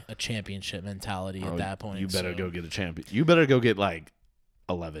be a championship mentality at that point. You better go get a champion. You better go get like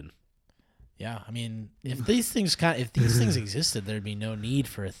 11. Yeah, I mean, if these things existed, there'd be no need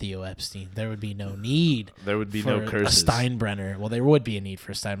for a Theo Epstein. There would be no need. There would be for no curses. A Steinbrenner. Well, there would be a need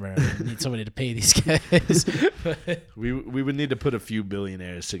for a Steinbrenner. We need somebody to pay these guys. we would need to put a few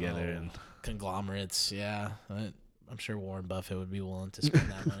billionaires together and conglomerates. Yeah, I'm sure Warren Buffett would be willing to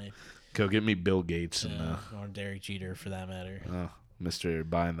spend that money. Go get me Bill Gates or Derek Jeter for that matter. Mr.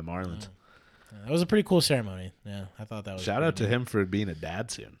 Buying the Marlins. That was a pretty cool ceremony. Yeah, I thought that was. Shout out to him for being a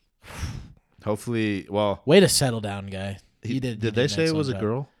dad soon. Hopefully, way to settle down, guy. Did they say it was a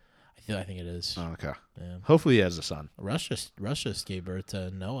girl? I think it is. Oh, okay. Yeah. Hopefully, he has a son. Russia just gave birth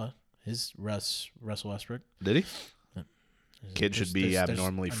to Noah. Russell Westbrook. Did he? Yeah. Kid should be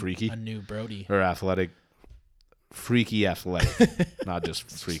abnormally freaky. A new Brody. Or athletic. Freaky athletic, not just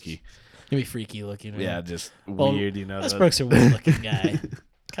freaky. Maybe freaky looking. Right? Yeah, just weird. Westbrook's a weird looking guy.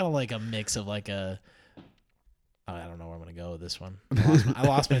 Kind of like a mix of like a. I don't know where I'm gonna go with this one. I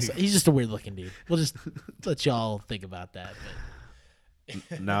lost my. He's just a weird looking dude. We'll just let y'all think about that.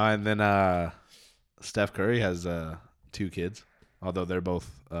 But. No, and then Steph Curry has 2 kids, although they're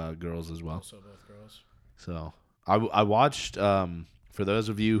both girls as well. Also both girls. So I watched. For those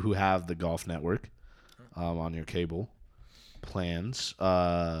of you who have the Golf Network, on your cable plans,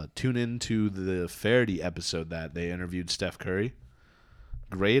 tune into the Faraday episode that they interviewed Steph Curry.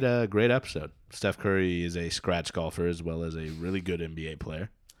 Great episode. Steph Curry is a scratch golfer as well as a really good NBA player.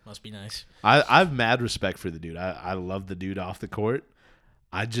 Must be nice. I have mad respect for the dude. I love the dude off the court.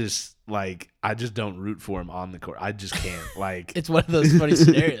 I just don't root for him on the court. I just can't. It's one of those funny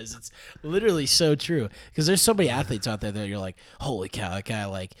scenarios. It's literally so true because there's so many athletes out there that you're like, holy cow, that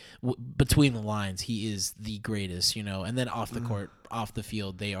guy between the lines, he is the greatest, and then off the court, off the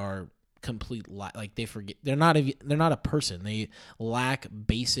field, they are complete they forget they're not a person. They lack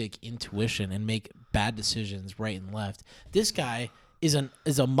basic intuition and make bad decisions right and left. This guy is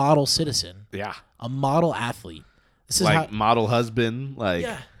a model citizen. Yeah, a model athlete. This is model husband,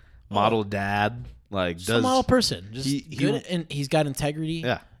 model dad, just a model person. Just good, and he's got integrity.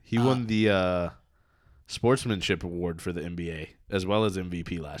 Yeah, he won the sportsmanship award for the NBA as well as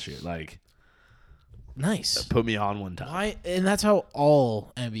MVP last year. Nice. Put me on one time. And that's how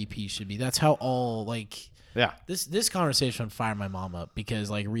all MVPs should be. That's how all yeah. This conversation fired my mom up because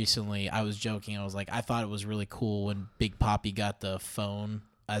recently I was joking. I was like, I thought it was really cool when Big Papi got the phone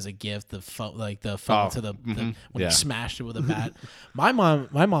as a gift, the phone to the when he smashed it with a bat. My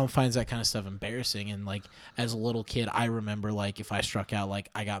mom finds that kind of stuff embarrassing, and as a little kid, I remember if I struck out,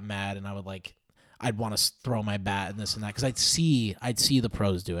 I got mad and I would I'd want to throw my bat and this and that because I'd see the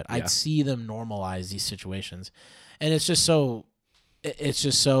pros do it. I'd see them normalize these situations, and it's just so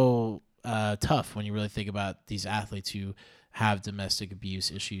tough when you really think about these athletes who have domestic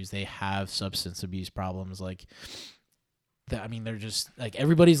abuse issues. They have substance abuse problems. They're just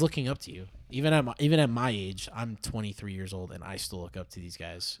everybody's looking up to you. Even at my age, I'm 23 years old, and I still look up to these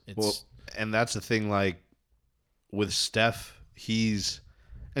guys. And that's the thing. With Steph, he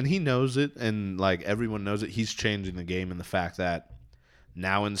knows it, and everyone knows it. He's changing the game in the fact that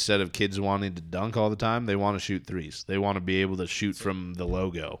now instead of kids wanting to dunk all the time, they want to shoot threes. They want to be able to shoot from the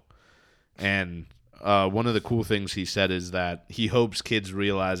logo. And one of the cool things he said is that he hopes kids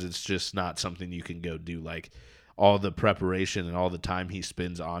realize it's just not something you can go do. All the preparation and all the time he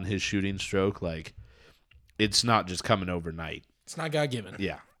spends on his shooting stroke, it's not just coming overnight. It's not God-given.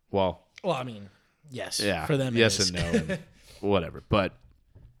 Yeah. Well, yes. Yeah. For them, yes and no, and whatever. But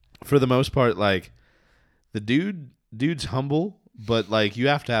for the most part, the dude's humble, but you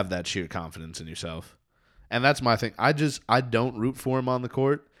have to have that sheer confidence in yourself, and that's my thing. I don't root for him on the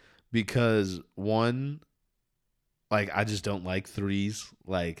court because one, I just don't like threes.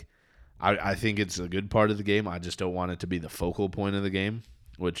 I think it's a good part of the game. I just don't want it to be the focal point of the game,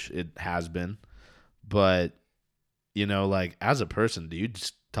 which it has been. But, as a person,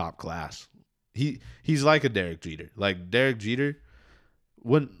 dude's top class. He's like a Derek Jeter. Derek Jeter,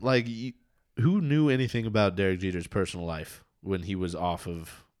 who knew anything about Derek Jeter's personal life when he was off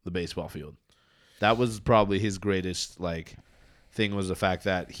of the baseball field? That was probably his greatest, thing was the fact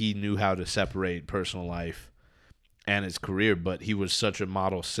that he knew how to separate personal life and his career, but he was such a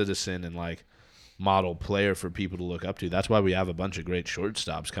model citizen and model player for people to look up to. That's why we have a bunch of great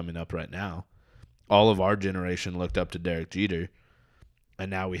shortstops coming up right now. All of our generation looked up to Derek Jeter,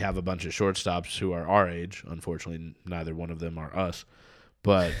 and now we have a bunch of shortstops who are our age. Unfortunately, neither one of them are us,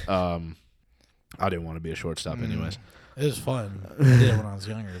 but I didn't want to be a shortstop anyways. It was fun. I did it when I was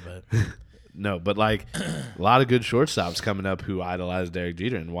younger, but No, but like a lot of good shortstops coming up who idolize Derek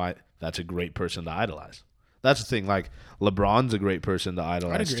Jeter, and why that's a great person to idolize. That's the thing. Like LeBron's a great person to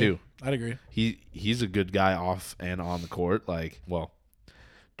idolize too. I'd agree. He's a good guy off and on the court. Like, well,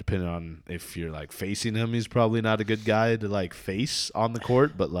 depending on if you're like facing him, he's probably not a good guy to like face on the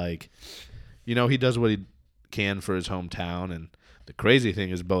court. But like, you know, he does what he can for his hometown. And the crazy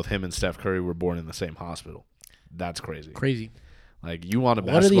thing is, both him and Steph Curry were born in the same hospital. That's crazy. Crazy. Like, you want a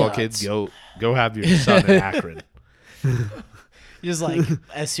What are the basketball odds? kid? Go have your son in Akron. Just like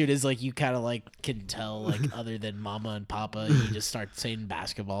as soon as like you kind of like can tell like other than mama and papa, you just start saying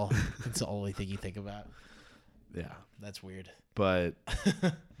basketball. It's the only thing you think about. Yeah. That's weird. But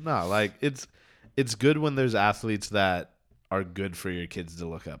no, like it's good when there's athletes that are good for your kids to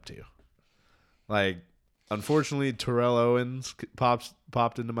look up to. Like, unfortunately, Terrell Owens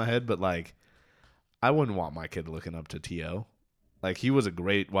popped into my head, but like I wouldn't want my kid looking up to T.O. Like, he was a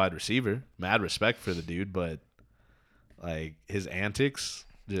great wide receiver. Mad respect for the dude, but like his antics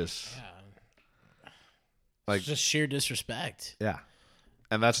just like It's just sheer disrespect. yeah.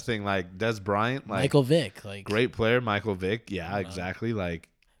 And that's the thing, like Des Bryant, like Michael Vick, like great player, Michael Vick. Yeah, exactly. Like,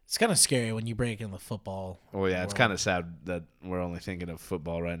 it's kind of scary when you break in the football. oh yeah, it's world. kind of sad that we're only thinking of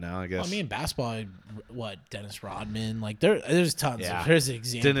football right now, I guess. Well, I mean, basketball. What Dennis Rodman? Like there's tons. Yeah. There's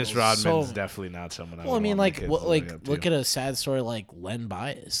examples. Dennis Rodman's So- definitely not someone I Well, I would mean, want my like, kids what, to like up to. look at a sad story like Len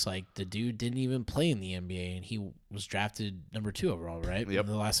Bias. Like, the dude didn't even play in the NBA, and he was drafted number 2 overall, right? Yep.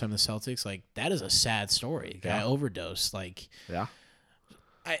 The last time the Celtics. Like, that is a sad story. Guy Yeah. overdosed. Like, Yeah.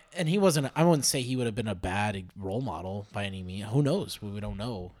 and he wasn't. I wouldn't say he would have been a bad role model by any means. Who knows? We don't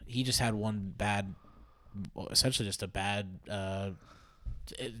know. He just had one bad, well, essentially just a bad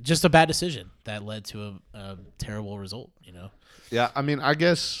decision that led to a terrible result. You know. Yeah, I mean, I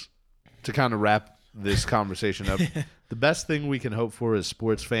guess to kind of wrap this conversation up, the best thing we can hope for as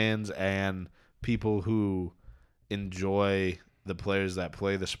sports fans and people who enjoy the players that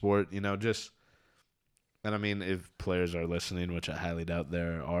play the sport, you know, just, and I mean, if players are listening, which I highly doubt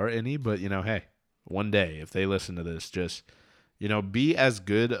there are any, but, you know, hey, one day, if they listen to this, just, you know, be as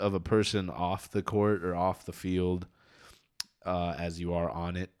good of a person off the court or off the field as you are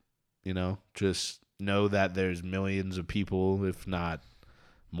on it, you know, just know that there's millions of people, if not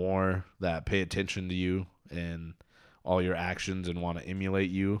more, that pay attention to you and all your actions and want to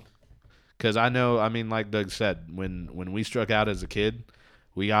emulate you. Because I know, I mean, like Doug said, when we struck out as a kid,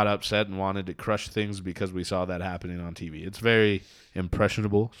 we got upset and wanted to crush things because we saw that happening on TV. It's very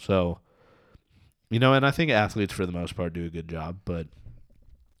impressionable. So, you know, and I think athletes for the most part do a good job, but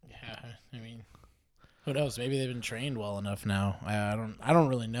Yeah, I mean, who knows? Maybe they've been trained well enough now. I don't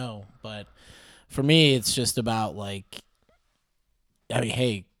really know, but for me, it's just about like, I mean,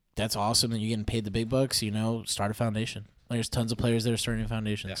 hey, that's awesome that you're getting paid the big bucks. You know, start a foundation. There's tons of players that are starting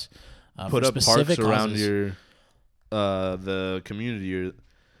foundations. put for up parks specific around causes. your the community you're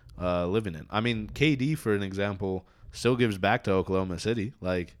living in. I mean, KD, for an example, still gives back to Oklahoma City.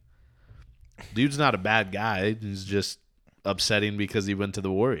 Like, dude's not a bad guy. He's just upsetting because he went to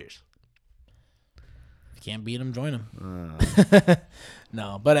the Warriors. If you can't beat them, join them.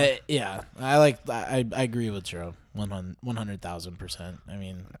 No, but I agree with Joe 100,000%. I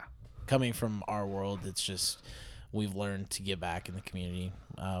mean, coming from our world, it's just we've learned to give back in the community.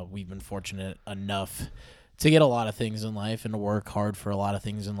 We've been fortunate enough to get a lot of things in life and to work hard for a lot of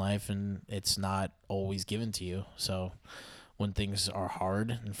things in life, and it's not always given to you. So when things are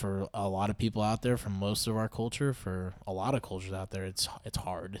hard, and for a lot of people out there, for most of our culture, for a lot of cultures out there, it's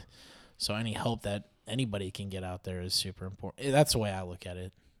hard. So any help that anybody can get out there is super important. That's the way I look at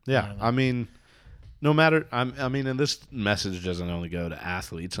it. Yeah, I mean, no matter. I mean, and this message doesn't only go to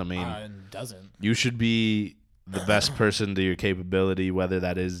athletes. I mean, It doesn't. you should be the best person to your capability, whether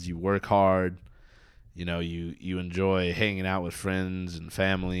that is you work hard, you know, you enjoy hanging out with friends and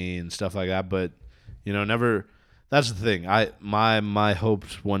family and stuff like that. But, you know, never. That's the thing. My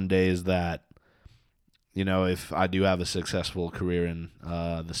hopes one day is that, you know, if I do have a successful career in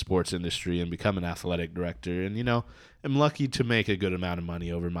the sports industry and become an athletic director, and, you know, am lucky to make a good amount of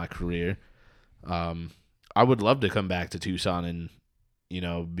money over my career, I would love to come back to Tucson and, you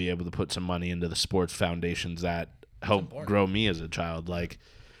know, be able to put some money into the sports foundations that helped grow me as a child. Like,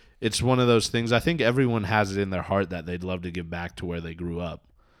 it's one of those things. I think everyone has it in their heart that they'd love to give back to where they grew up,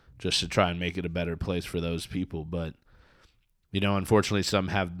 just to try and make it a better place for those people. But, you know, unfortunately, some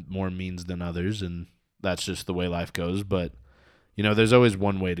have more means than others, and that's just the way life goes. But, you know, there's always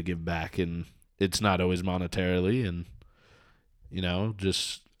one way to give back, and it's not always monetarily. And, you know,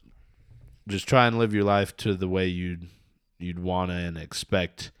 just try and live your life to the way you'd want to and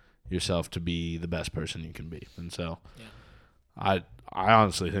expect yourself to be the best person you can be. And so, I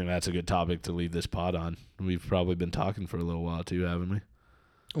honestly think that's a good topic to leave this pod on. We've probably been talking for a little while too, haven't we?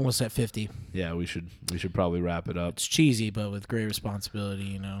 Almost at 50. Yeah, we should probably wrap it up. It's cheesy, but with great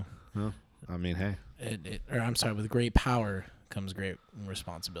responsibility, Well, I mean, hey. With great power comes great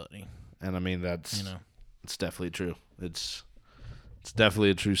responsibility. And I mean, it's definitely true. It's definitely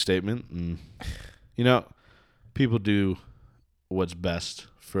a true statement. And, people do what's best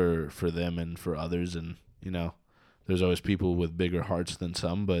for them and for others. And, there's always people with bigger hearts than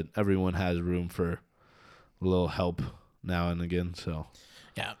some, but everyone has room for a little help now and again. So,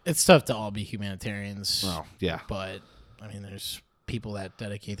 yeah, it's tough to all be humanitarians. well, yeah. But, I mean, there's people that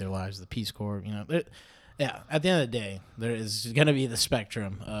dedicate their lives to the Peace Corps. Yeah, at the end of the day, there is going to be the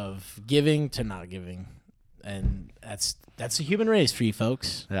spectrum of giving to not giving. And that's the human race for you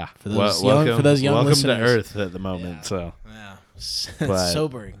folks. Yeah. For those young listeners. Welcome to Earth at the moment. Yeah. So, yeah. It's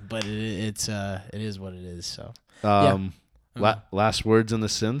sobering, but it is what it is. So, last words in the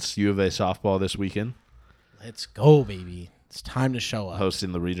sense, U of A softball this weekend. Let's go, baby. It's time to show up.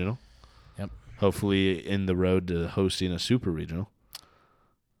 Hosting the regional. Yep. Hopefully in the road to hosting a super regional.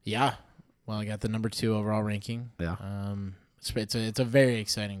 Yeah. Well, I got the number 2 overall ranking. Yeah. It's a very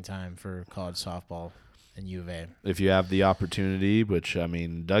exciting time for college softball and U of A. If you have the opportunity, which, I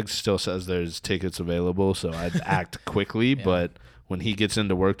mean, Doug still says there's tickets available, so I'd act quickly. Yeah. But when he gets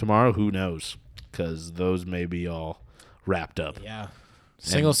into work tomorrow, who knows? Because those may be all wrapped up. Yeah.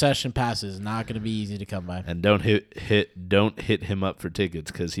 Single session passes, not going to be easy to come by. And don't hit him up for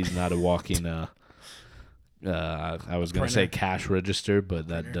tickets because he's not a walking I was going to say cash register, but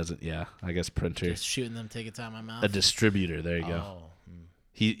that doesn't. Yeah, I guess printer. Just shooting them tickets out my mouth. A distributor. There you go. Oh.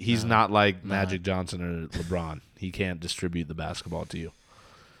 He's not like Magic Johnson or LeBron. He can't distribute the basketball to you.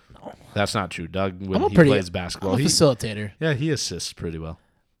 No. That's not true. Doug, when he plays basketball, I'm a facilitator. Yeah, he assists pretty well.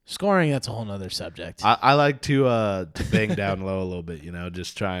 Scoring, that's a whole nother subject. I like to bang down low a little bit,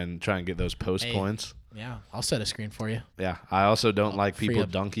 just try and get those post points. Yeah, I'll set a screen for you. Yeah, I also don't like people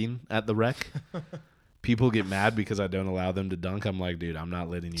dunking at the rec. People get mad because I don't allow them to dunk. I'm like, dude, I'm not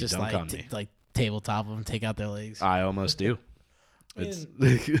letting you dunk on me. Like tabletop them, take out their legs. I almost do.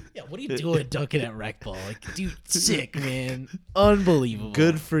 Yeah, what are you doing dunking at rec ball? Like, dude, sick, man. Unbelievable.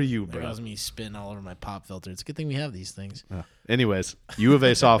 Good for you, bro. That was me spitting all over my pop filter. It's a good thing we have these things. Anyways, U of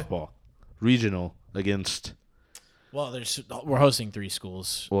A softball regional against. Well, we're hosting 3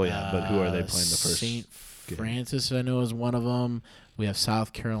 schools. Well, yeah, but who are they playing the first? St. Francis, I know, is one of them. We have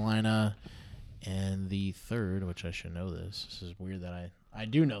South Carolina, and the third, which I should know this. This is weird that I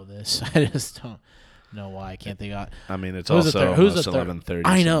do know this. I just don't know why I can't think of it. I mean, it's also almost 11:30.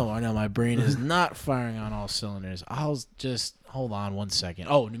 I know. My brain is not firing on all cylinders. I'll just hold on one second.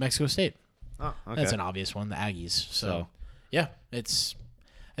 Oh, New Mexico State. Oh, okay. That's an obvious one. The Aggies. So yeah, I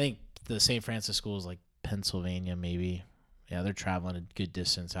think the St. Francis school is like Pennsylvania, maybe. Yeah, they're traveling a good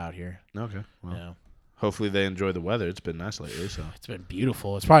distance out here. Okay. Well, yeah. Hopefully they enjoy the weather. It's been nice lately, so it's been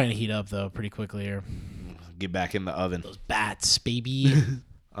beautiful. It's probably gonna heat up though pretty quickly here. Get back in the oven. Those bats, baby.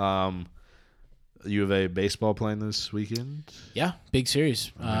 U of A baseball playing this weekend? Yeah, big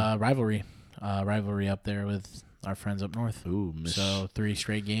series. Rivalry up there with our friends up north. Ooh, So 3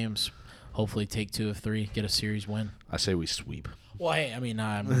 straight games. Hopefully take 2 of 3, get a series win. I say we sweep. Well, hey, I mean,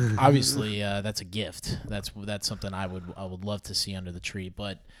 obviously that's a gift. That's something I would love to see under the tree.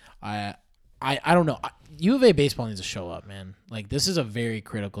 But I don't know. U of A baseball needs to show up, man. Like, this is a very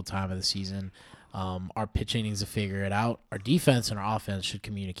critical time of the season. Our pitching needs to figure it out. Our defense and our offense should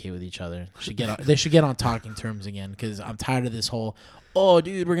communicate with each other. They should get on talking terms again, because I'm tired of this whole, oh,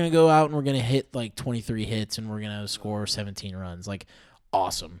 dude, we're going to go out and we're going to hit like 23 hits and we're going to score 17 runs. Like,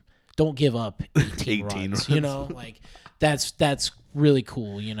 awesome. Don't give up 18 runs. Like, that's really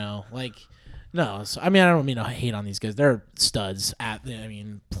cool, Like, no. So, I mean, I don't mean to hate on these guys. They're studs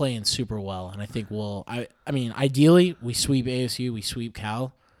playing super well. And I think ideally, we sweep ASU, we sweep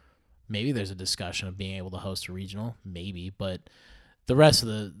Cal. Maybe there's a discussion of being able to host a regional, maybe, but the rest of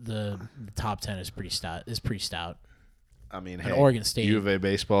the top 10 is pretty stout. I mean, and Oregon State, U of A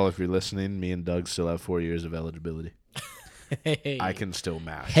baseball. If you're listening, me and Doug still have 4 years of eligibility. Hey. I can still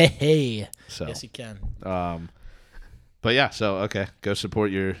mash. Hey, so yes, you can. But yeah, so okay, go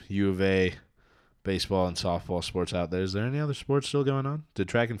support your U of A baseball and softball sports out there. Is there any other sports still going on? Did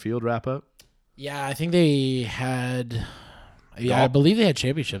track and field wrap up? Yeah, I think they had. Yeah, I believe they had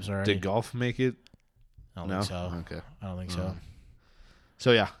championships already. Did golf make it? I don't think so. Okay. I don't think so.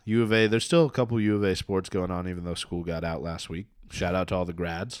 So, yeah, U of A. There's still a couple U of A sports going on, even though school got out last week. Shout out to all the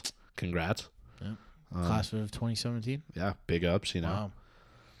grads. Congrats. Yeah. Class of 2017. Yeah, big ups, Wow.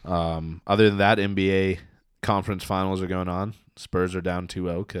 Other than that, NBA conference finals are going on. Spurs are down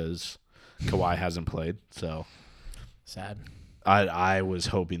 2-0 because Kawhi hasn't played. So sad. I was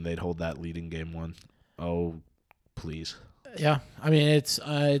hoping they'd hold that leading game one. Oh, please. Yeah, I mean it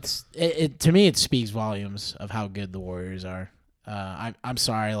to me it speaks volumes of how good the Warriors are. I'm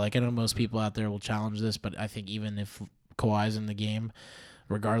sorry, like I know most people out there will challenge this, but I think even if Kawhi's in the game,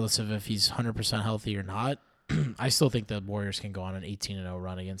 regardless of if he's 100% healthy or not, I still think the Warriors can go on an 18-0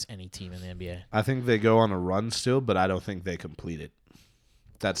 run against any team in the NBA. I think they go on a run still, but I don't think they complete it.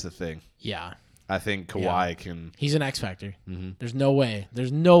 That's the thing. Yeah. I think Kawhi can. He's an X factor. Mm-hmm. There's no way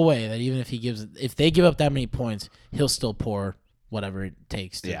that even if they give up that many points, he'll still pour whatever it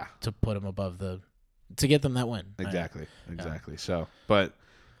takes to put him above to get them that win. Exactly. Yeah. So, but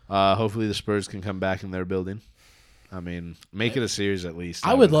hopefully the Spurs can come back in their building. I mean, make it a series at least.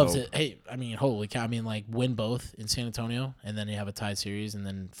 I would love to. Hey, I mean, holy cow! I mean, like win both in San Antonio, and then you have a tied series, and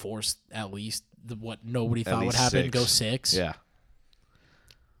then force at least what nobody thought would happen, 6. go 6. Yeah.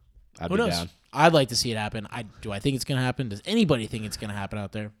 Who knows? Down. I'd like to see it happen. Do I think it's going to happen? Does anybody think it's going to happen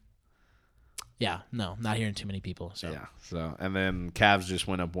out there? Yeah, no, not hearing too many people. So. Yeah. So and then Cavs just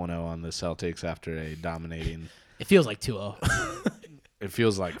went up 1-0 on the Celtics after a dominating. It feels like 2-0. It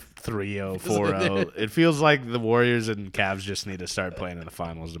feels like 3-0, 4-0. It feels like the Warriors and Cavs just need to start playing in the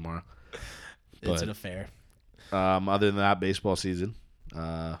finals tomorrow. It's an affair. Other than that, baseball season,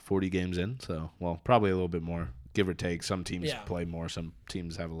 40 games in. So, well, probably a little bit more, give or take. Some teams play more. Some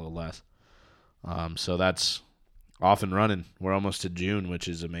teams have a little less. So that's off and running. We're almost to June, which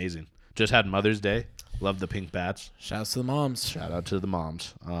is amazing. Just had Mother's Day. Love the pink bats. Shouts to the moms. Shout out to the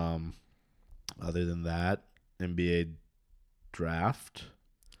moms. Other than that, NBA draft.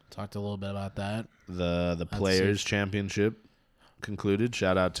 Talked a little bit about that. The Players Championship concluded.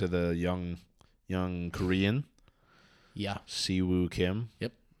 Shout out to the young Korean. Yeah. Siwoo Kim.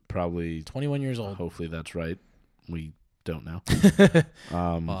 Yep. Probably 21 years old. Hopefully that's right. We don't know.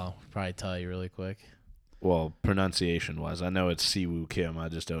 Well, probably tell you really quick. Well, pronunciation-wise, I know it's Siwoo Kim. I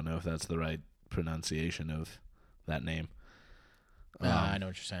just don't know if that's the right pronunciation of that name. I know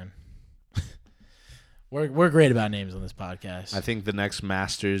what you're saying. We're great about names on this podcast. I think the next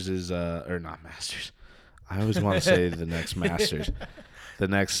Masters is or not Masters. I always want to say the next Masters. The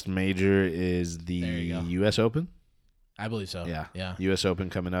next major is the U.S. Open. I believe so. Yeah. U.S. Open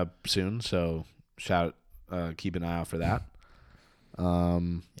coming up soon, so keep an eye out for that.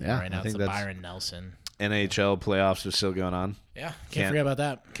 Right now it's the Byron Nelson. NHL playoffs are still going on. Yeah, can't forget about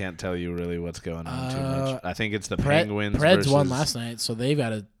that. Can't tell you really what's going on too much. I think it's the Penguins. Preds won last night, so they've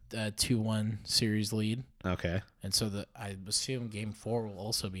got a 2-1 series lead. Okay. And so I assume Game 4 will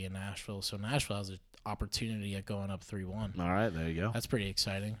also be in Nashville. So Nashville has an opportunity at going up 3-1. All right, there you go. That's pretty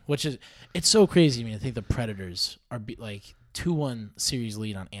exciting. It's so crazy to me. I think the Predators are 2-1 series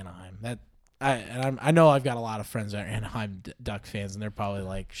lead on Anaheim. I know I've got a lot of friends that are Anaheim Duck fans, and they're probably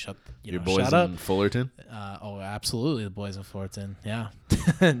like, shut up. In Fullerton? Oh, absolutely, the boys in Fullerton. Yeah.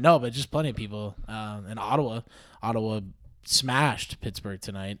 No, but just plenty of people. In Ottawa smashed Pittsburgh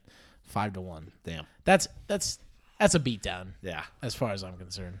tonight, 5-1. Damn. That's a beatdown. Yeah. As far as I'm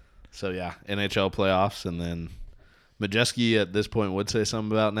concerned. So yeah, NHL playoffs, and then Majeske at this point would say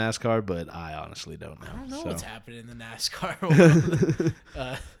something about NASCAR, but I honestly don't know. I don't know what's happening in the NASCAR world.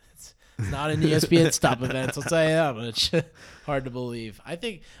 It's not an ESPN stop events, I'll tell you that much. Hard to believe. I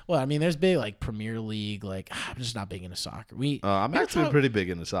think. Well, I mean, there's big Premier League. I'm just not big into soccer. I'm actually pretty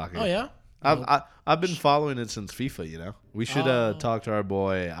big into soccer. Oh yeah. I've been following it since FIFA. We should talk to our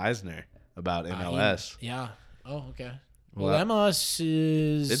boy Eisner about MLS. Yeah. Oh, okay. Well, MLS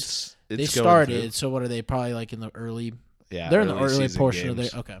is they started. Through. So what are they? Probably in the early. Yeah, they're in the early portion games.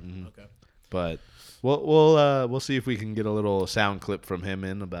 of their. Okay. Mm-hmm. Okay. But we'll see if we can get a little sound clip from him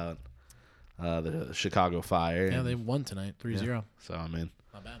in about the Chicago Fire. Yeah, they won tonight, 3-0. Yeah, so I'm in.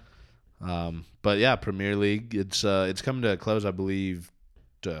 Not bad. But yeah, Premier League. It's coming to a close, I believe.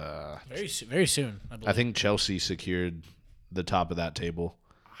 Very soon. I think Chelsea secured the top of that table.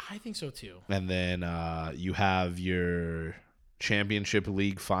 I think so too. And then you have your Championship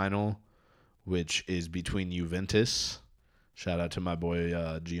League final, which is between Juventus. Shout out to my boy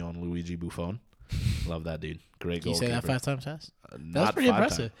Gianluigi Buffon. Love that dude. Great goalkeeper. Can you say that 5 times fast? That was pretty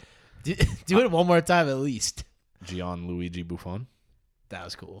impressive. Do it one more time at least. Gianluigi Buffon. That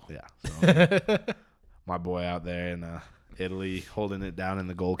was cool. Yeah. So, my boy out there in Italy holding it down in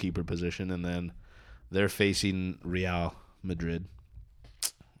the goalkeeper position, and then they're facing Real Madrid,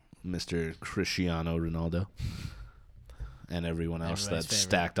 Mr. Cristiano Ronaldo, and everyone else that's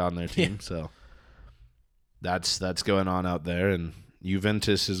stacked on their team. Yeah. So that's going on out there, and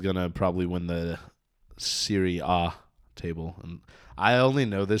Juventus is gonna probably win the Serie A table. And I only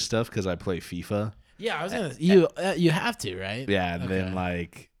know this stuff because I play FIFA. Yeah, I was gonna. You have to, right? Yeah, and then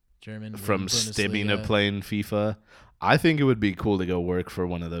German from stimming to playing FIFA, I think it would be cool to go work for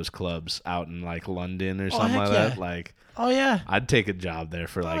one of those clubs out in like London or something heck like yeah. that. Like, Oh yeah. I'd take a job there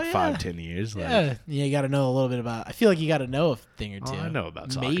for like yeah. 5-10 years. Like, Yeah, you got to know a little bit about. I feel like you got to know a thing or two. I know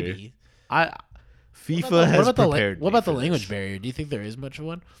about soccer. Maybe. FIFA has prepared. What about the me for language this. barrier? Do you think there is much of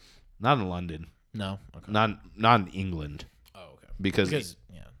one? Not in London. No. Okay. Not in England. Oh, okay. Because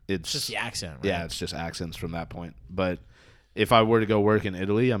yeah, it's just the accent. Right? Yeah, it's just accents from that point. But if I were to go work in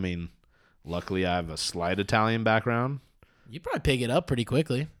Italy, I mean, luckily I have a slight Italian background. You probably pick it up pretty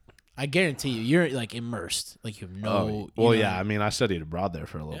quickly. I guarantee you, you're like immersed. Like you have no. Well, yeah. I mean, I studied abroad there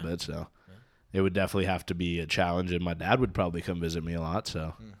for a little Yeah. bit, so it would definitely have to be a challenge. And my dad would probably come visit me a lot.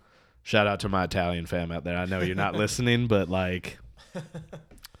 So, shout out to my Italian fam out there. I know you're not listening, but like,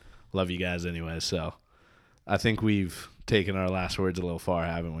 love you guys anyway. So, I think we've taken our last words a little far,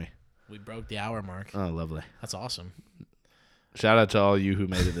 haven't we? We broke the hour mark. Oh, lovely. That's awesome. Shout out to all you who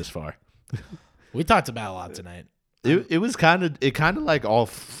made it this far. We talked about a lot tonight. It was kind of like all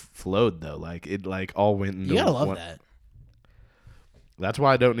flowed though. Like it like all went into You gotta love one. that. That's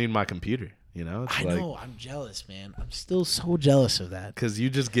why I don't need my computer. You know, it's I like, know. I'm jealous, man. I'm still so jealous of that. because you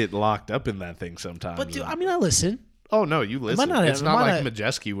just get locked up in that thing sometimes. But dude, and- I mean, I listen. oh no, you listen. not- It's am not I like not-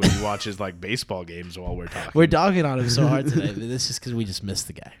 Majeske when he watches like baseball games while we're talking. We're dogging on him so hard today. But this is because we just missed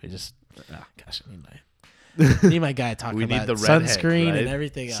the guy. We just, gosh, I need my guy talking We need about the redhead, sunscreen right? and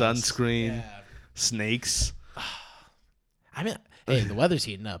everything else. Sunscreen. Yeah. Snakes. I mean, hey, the weather's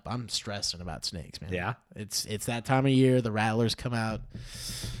heating up. I'm stressing about snakes, man. Yeah? It's that time of year. The rattlers come out.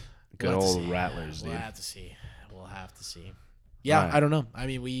 Good We'll have to old see. rattlers, We'll dude. have to see. We'll have to see. Yeah, All right. I don't know. I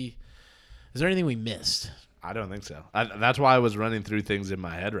mean, is there anything we missed? I don't think so. That's why I was running through things in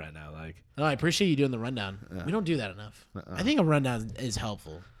my head right now. Like, No, I appreciate you doing the rundown. We don't do that enough. I think a rundown is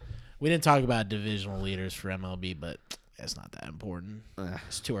helpful. We didn't talk about divisional leaders for MLB, but it's not that important.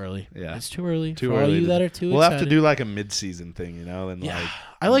 It's too early. Yeah. It's too early. too for early. all you to- that are too We'll excited. have to do like a mid-season thing, you know, and Yeah, like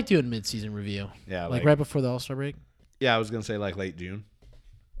I like doing mid-season review. yeah, Like right before the All-Star break. yeah, I was gonna say like late June.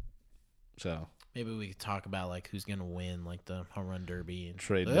 So Maybe we could talk about like who's gonna win like the home run derby and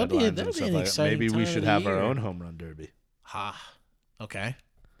trade That'll be- deadlines that'll and be stuff an like that. exciting Maybe we time should of the have our year. own home run derby. Okay.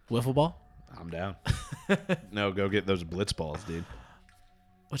 Wiffle ball? I'm down. No, go get those blitz balls, dude.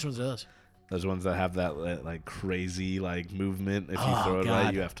 Which one's those? Those ones that have that like crazy like movement. If you Oh, throw it God.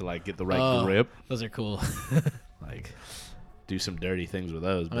 right, you have to like get the right Oh. grip. Those are cool. Like do some dirty things with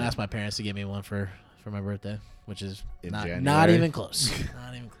those. I'm gonna ask my parents to get me one for my birthday, which is In not January? even close.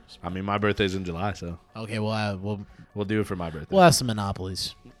 Not even close. I mean, my birthday's in July, so Okay, we'll we'll do it for my birthday. we'll have some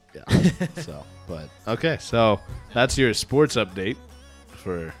monopolies. Yeah. So, but okay, so that's your sports update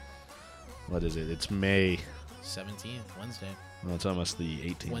for what is it? It's May. 17th, Wednesday. Well, it's almost the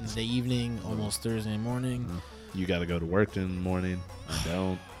 18th. Wednesday evening, almost Thursday morning. You got to go to work in the morning. I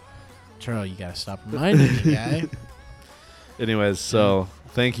don't. Charles, you gotta stop reminding me, guy. Anyways, so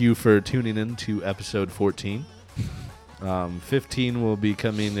thank you for tuning in to episode 14. 15 will be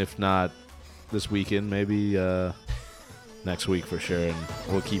coming, if not this weekend, maybe next week for sure, and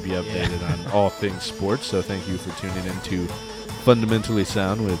we'll keep you updated on all things sports. So thank you for tuning in to Fundamentally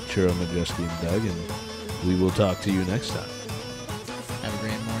Sound with Ciro, Majeske, and Doug, and we will talk to you next time. Have a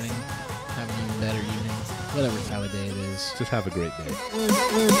great morning. Have an even better evening. Whatever time of day it is. Just have a great day.